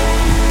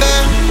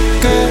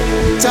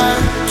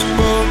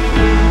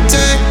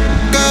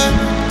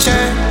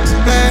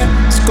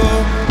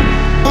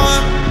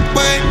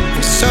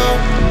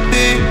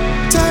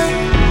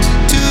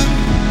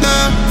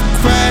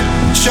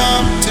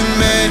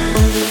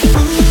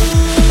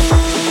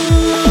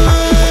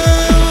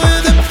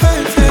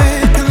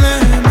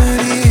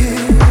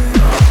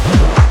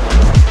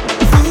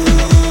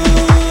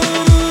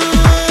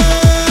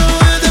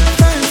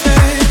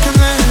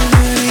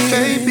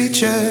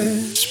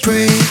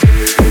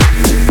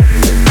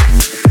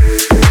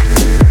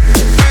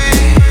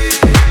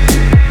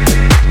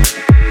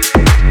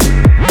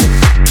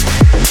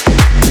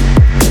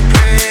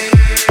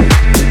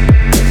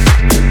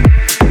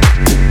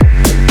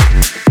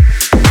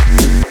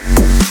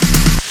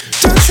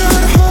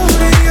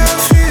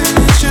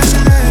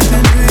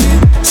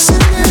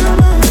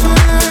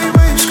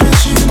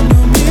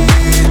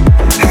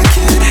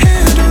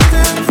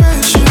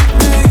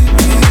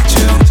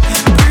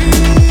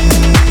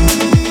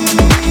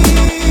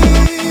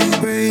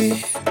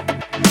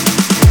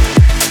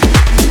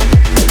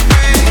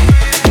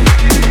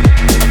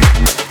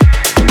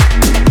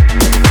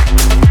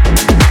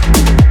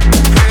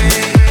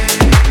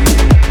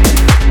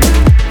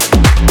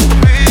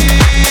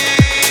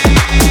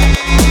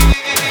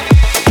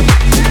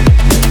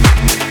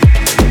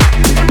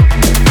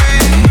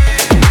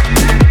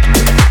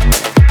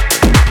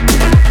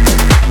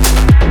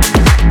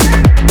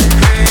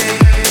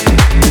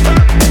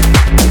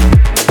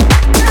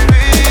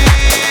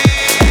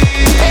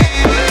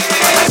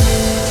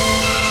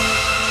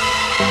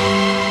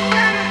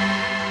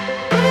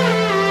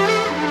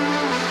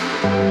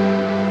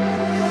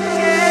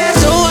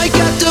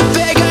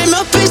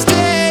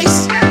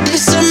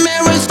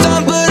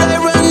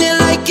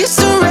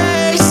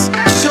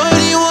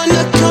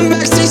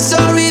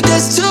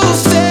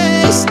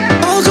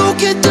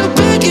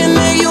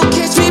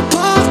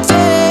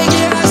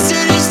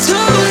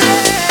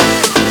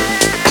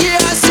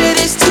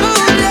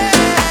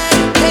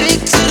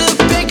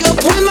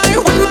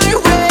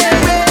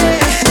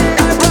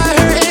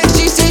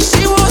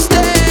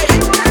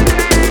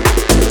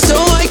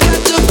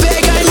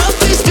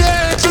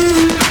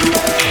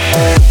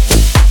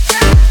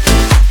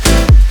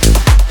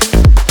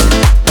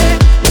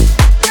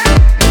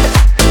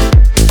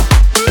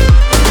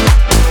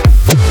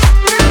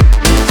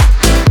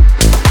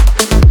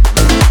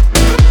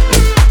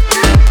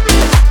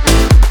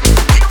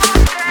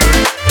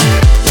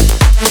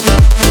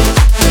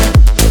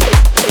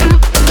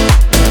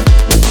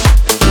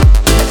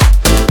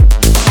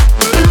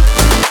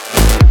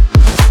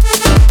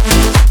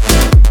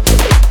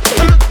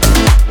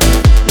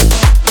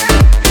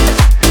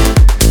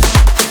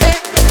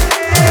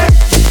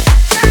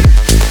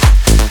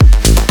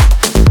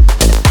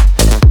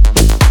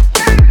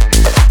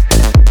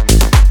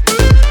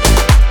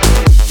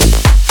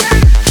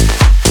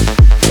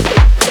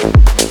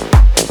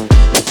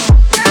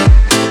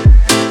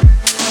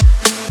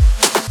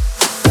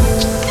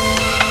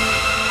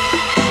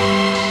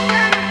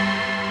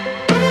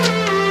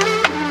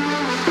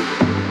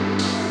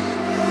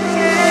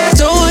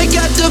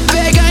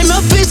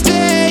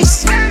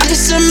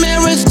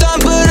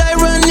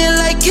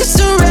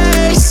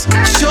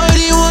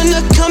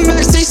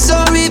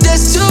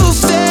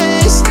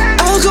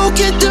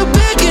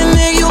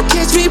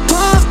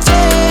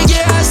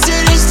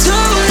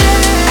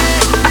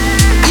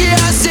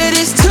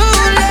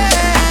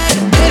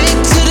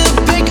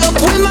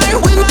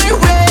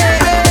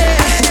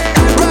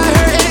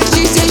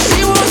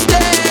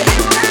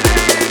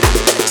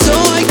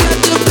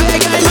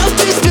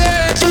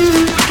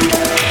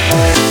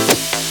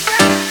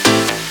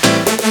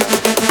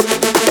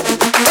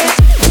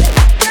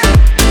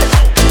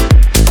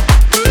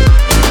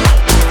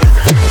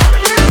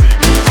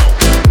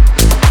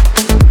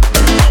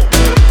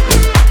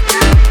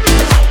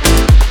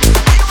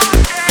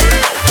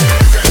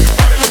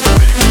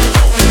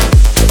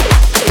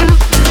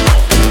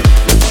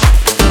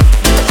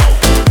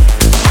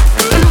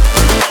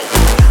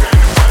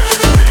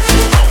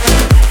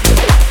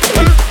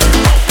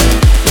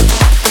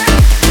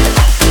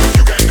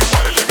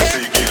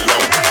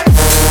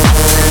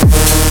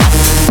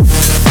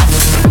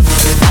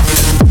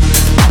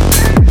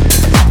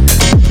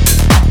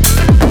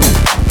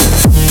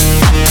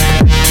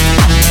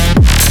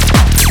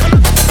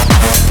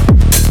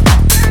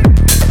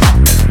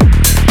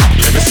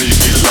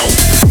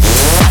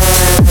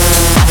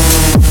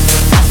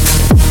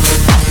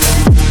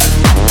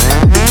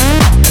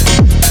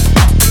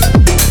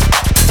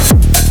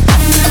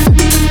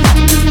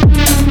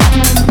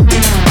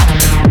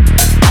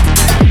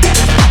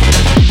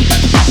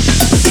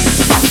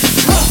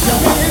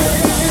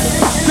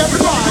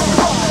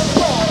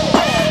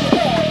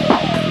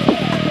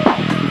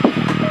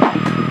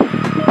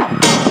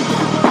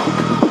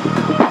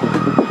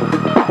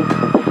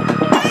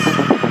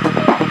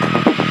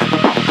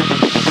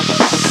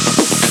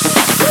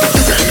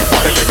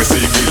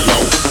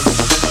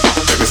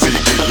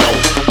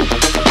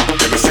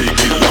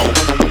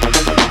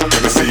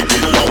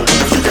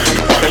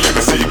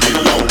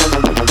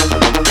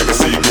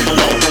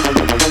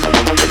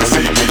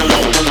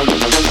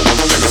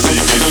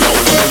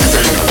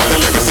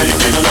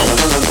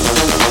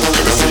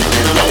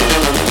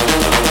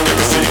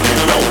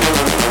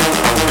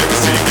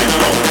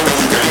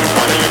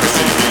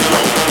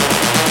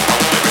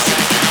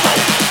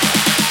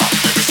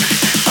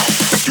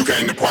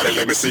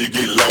 let me see you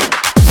get low.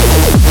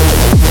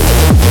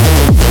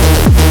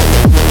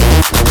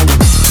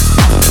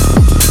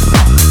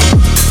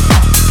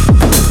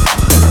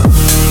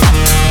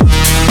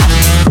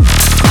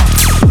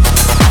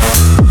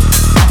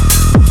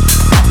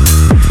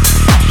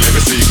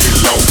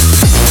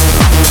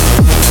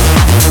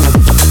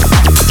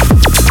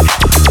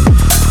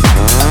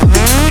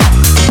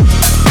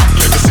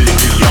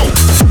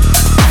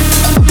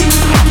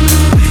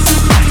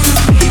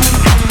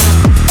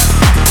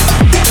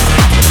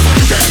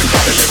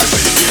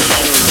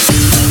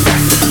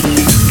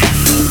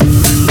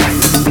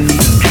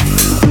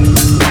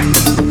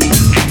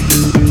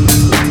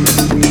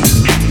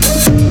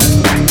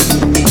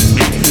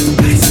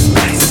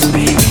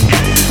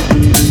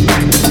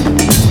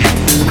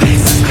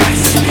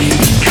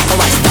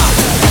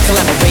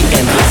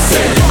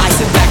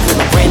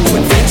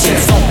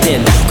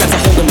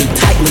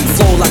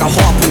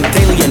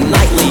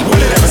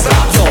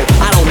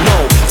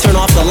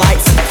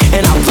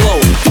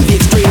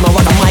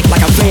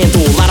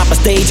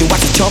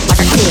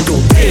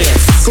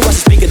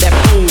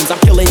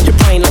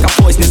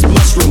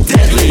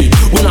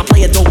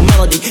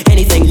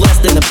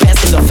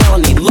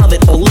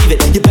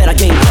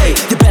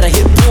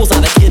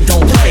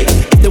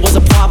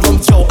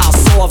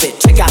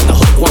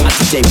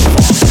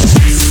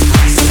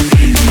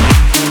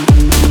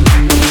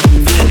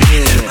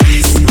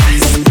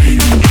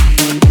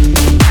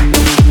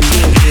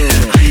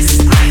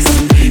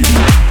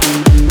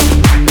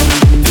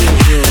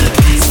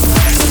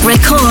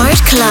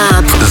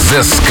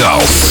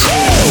 Zeskullz.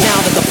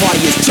 Now that the party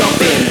is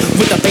jumping,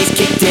 with the bass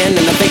kicked in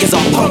and the Vegas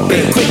are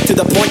pumping. Quick to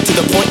the point,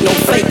 no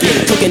faking.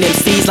 Cooking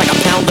MCs like a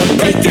pound of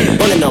bacon.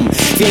 Running them,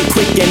 being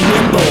quick and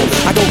nimble.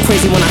 I go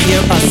crazy when I hear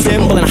a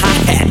cymbal and a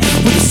hi-hat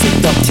with a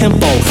souped up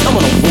tempo. I'm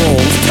on a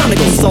roll, it's time to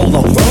go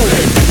solo.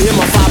 Rolling, in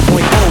my 5.0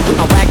 with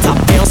my rag top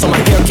down so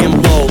my hair can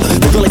blow.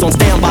 The girlies on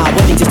standby,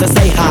 waiting just to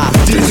say hi.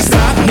 Did you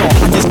stop? No,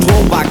 I just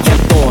drove by,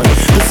 kept on.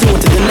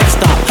 Pursuing to the next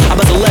stop. I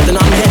bust a left and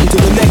I'm heading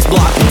to the next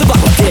block. The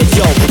block was dead,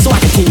 yo, so I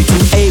continue to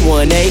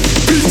A1A.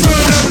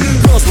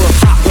 Girls were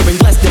hot, wearing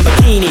less than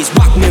bikinis.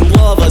 Rockmen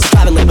lovers,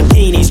 driving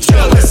Lamborghinis.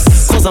 Jealous,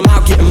 cause I'm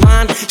out getting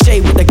mine.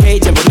 Shade with the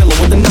gauge and vanilla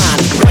with the 9.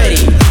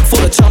 Ready for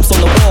the chumps on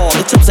the wall.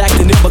 The chumps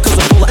acting ill because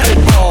I'm full of 8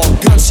 ball.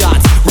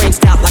 Gunshots,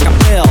 ranged out like a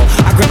bell.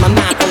 I grabbed my 9,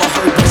 all I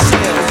heard was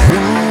shells.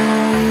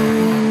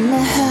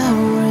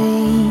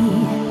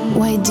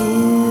 Why do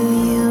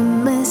you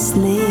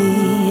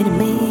mislead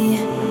me?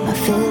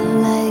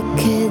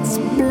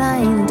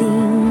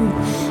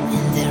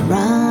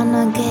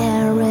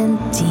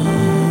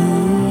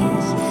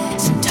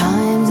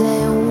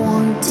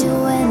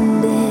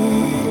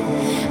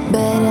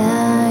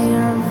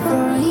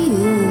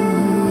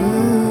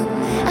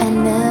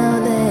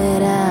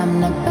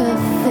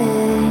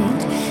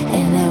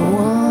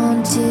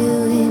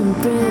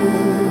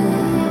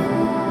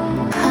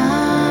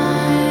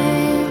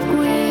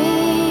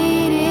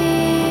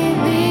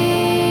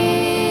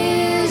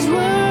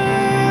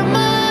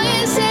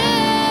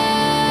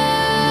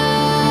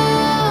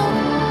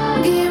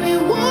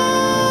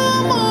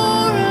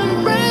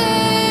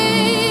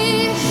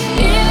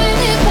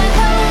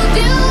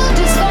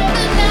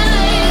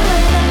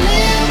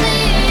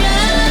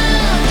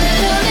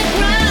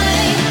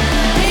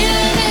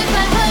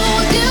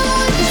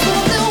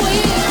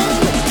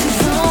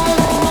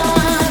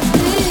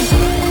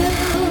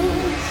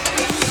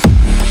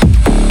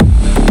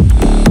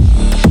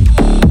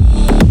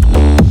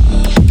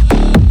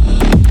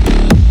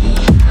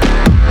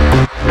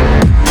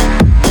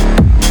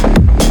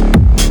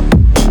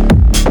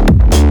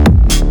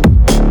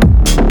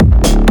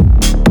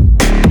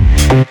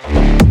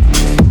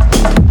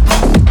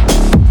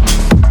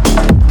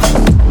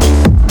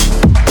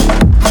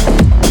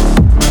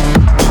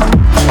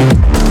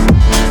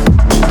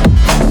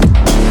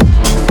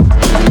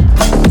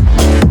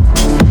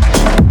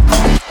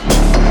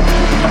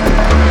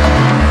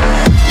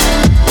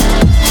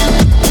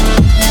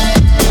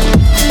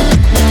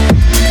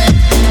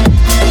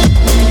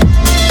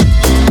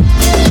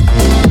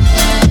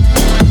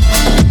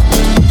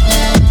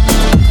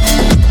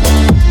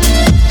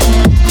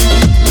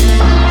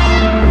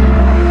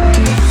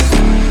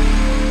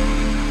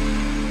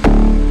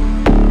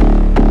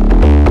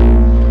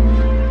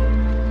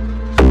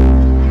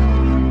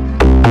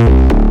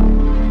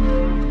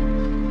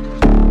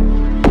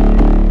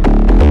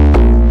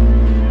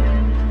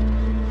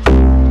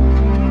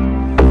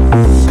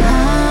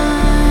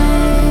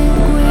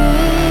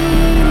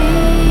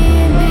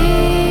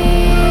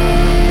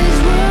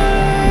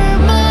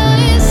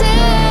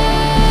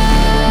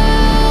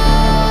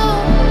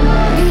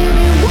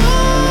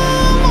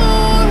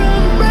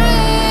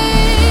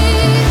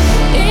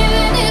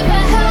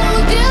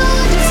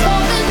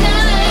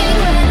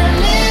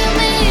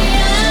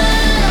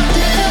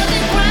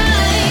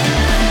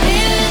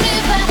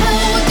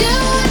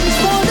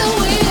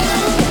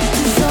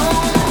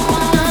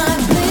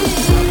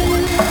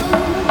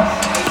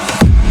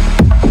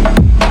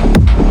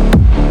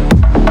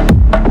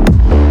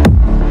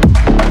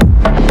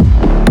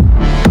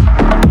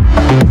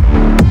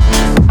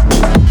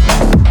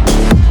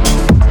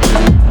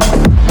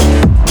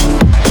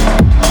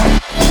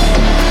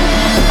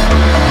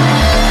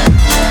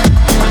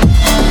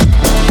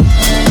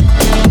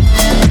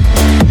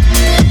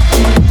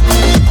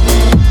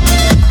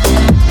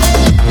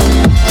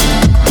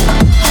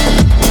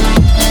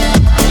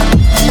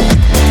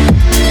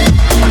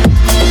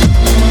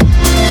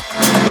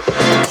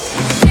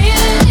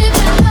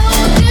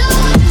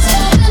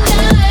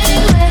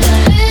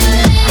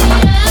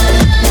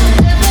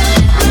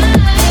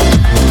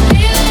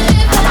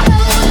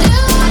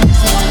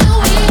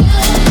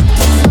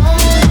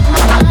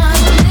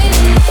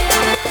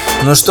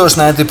 Ну что ж,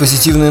 на этой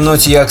позитивной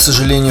ноте я, к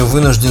сожалению,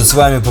 вынужден с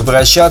вами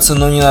попрощаться,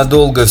 но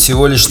ненадолго,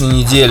 всего лишь на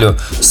неделю.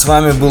 С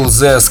вами был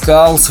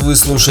Zeskullz, вы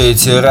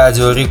слушаете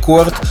Радио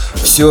Рекорд.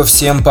 Все,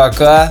 всем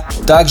пока.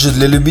 Также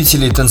для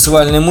любителей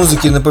танцевальной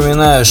музыки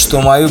напоминаю,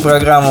 что мою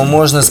программу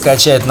можно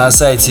скачать на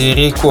сайте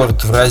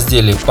Рекорд в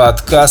разделе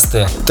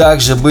 «Подкасты».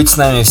 Также быть с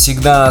нами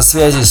всегда на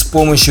связи с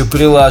помощью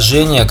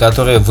приложения,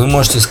 которое вы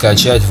можете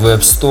скачать в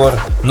App Store.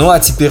 Ну а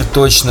теперь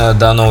точно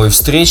до новой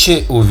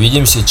встречи,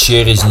 увидимся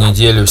через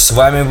неделю. С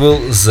вами был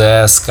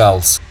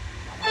Zeskullz.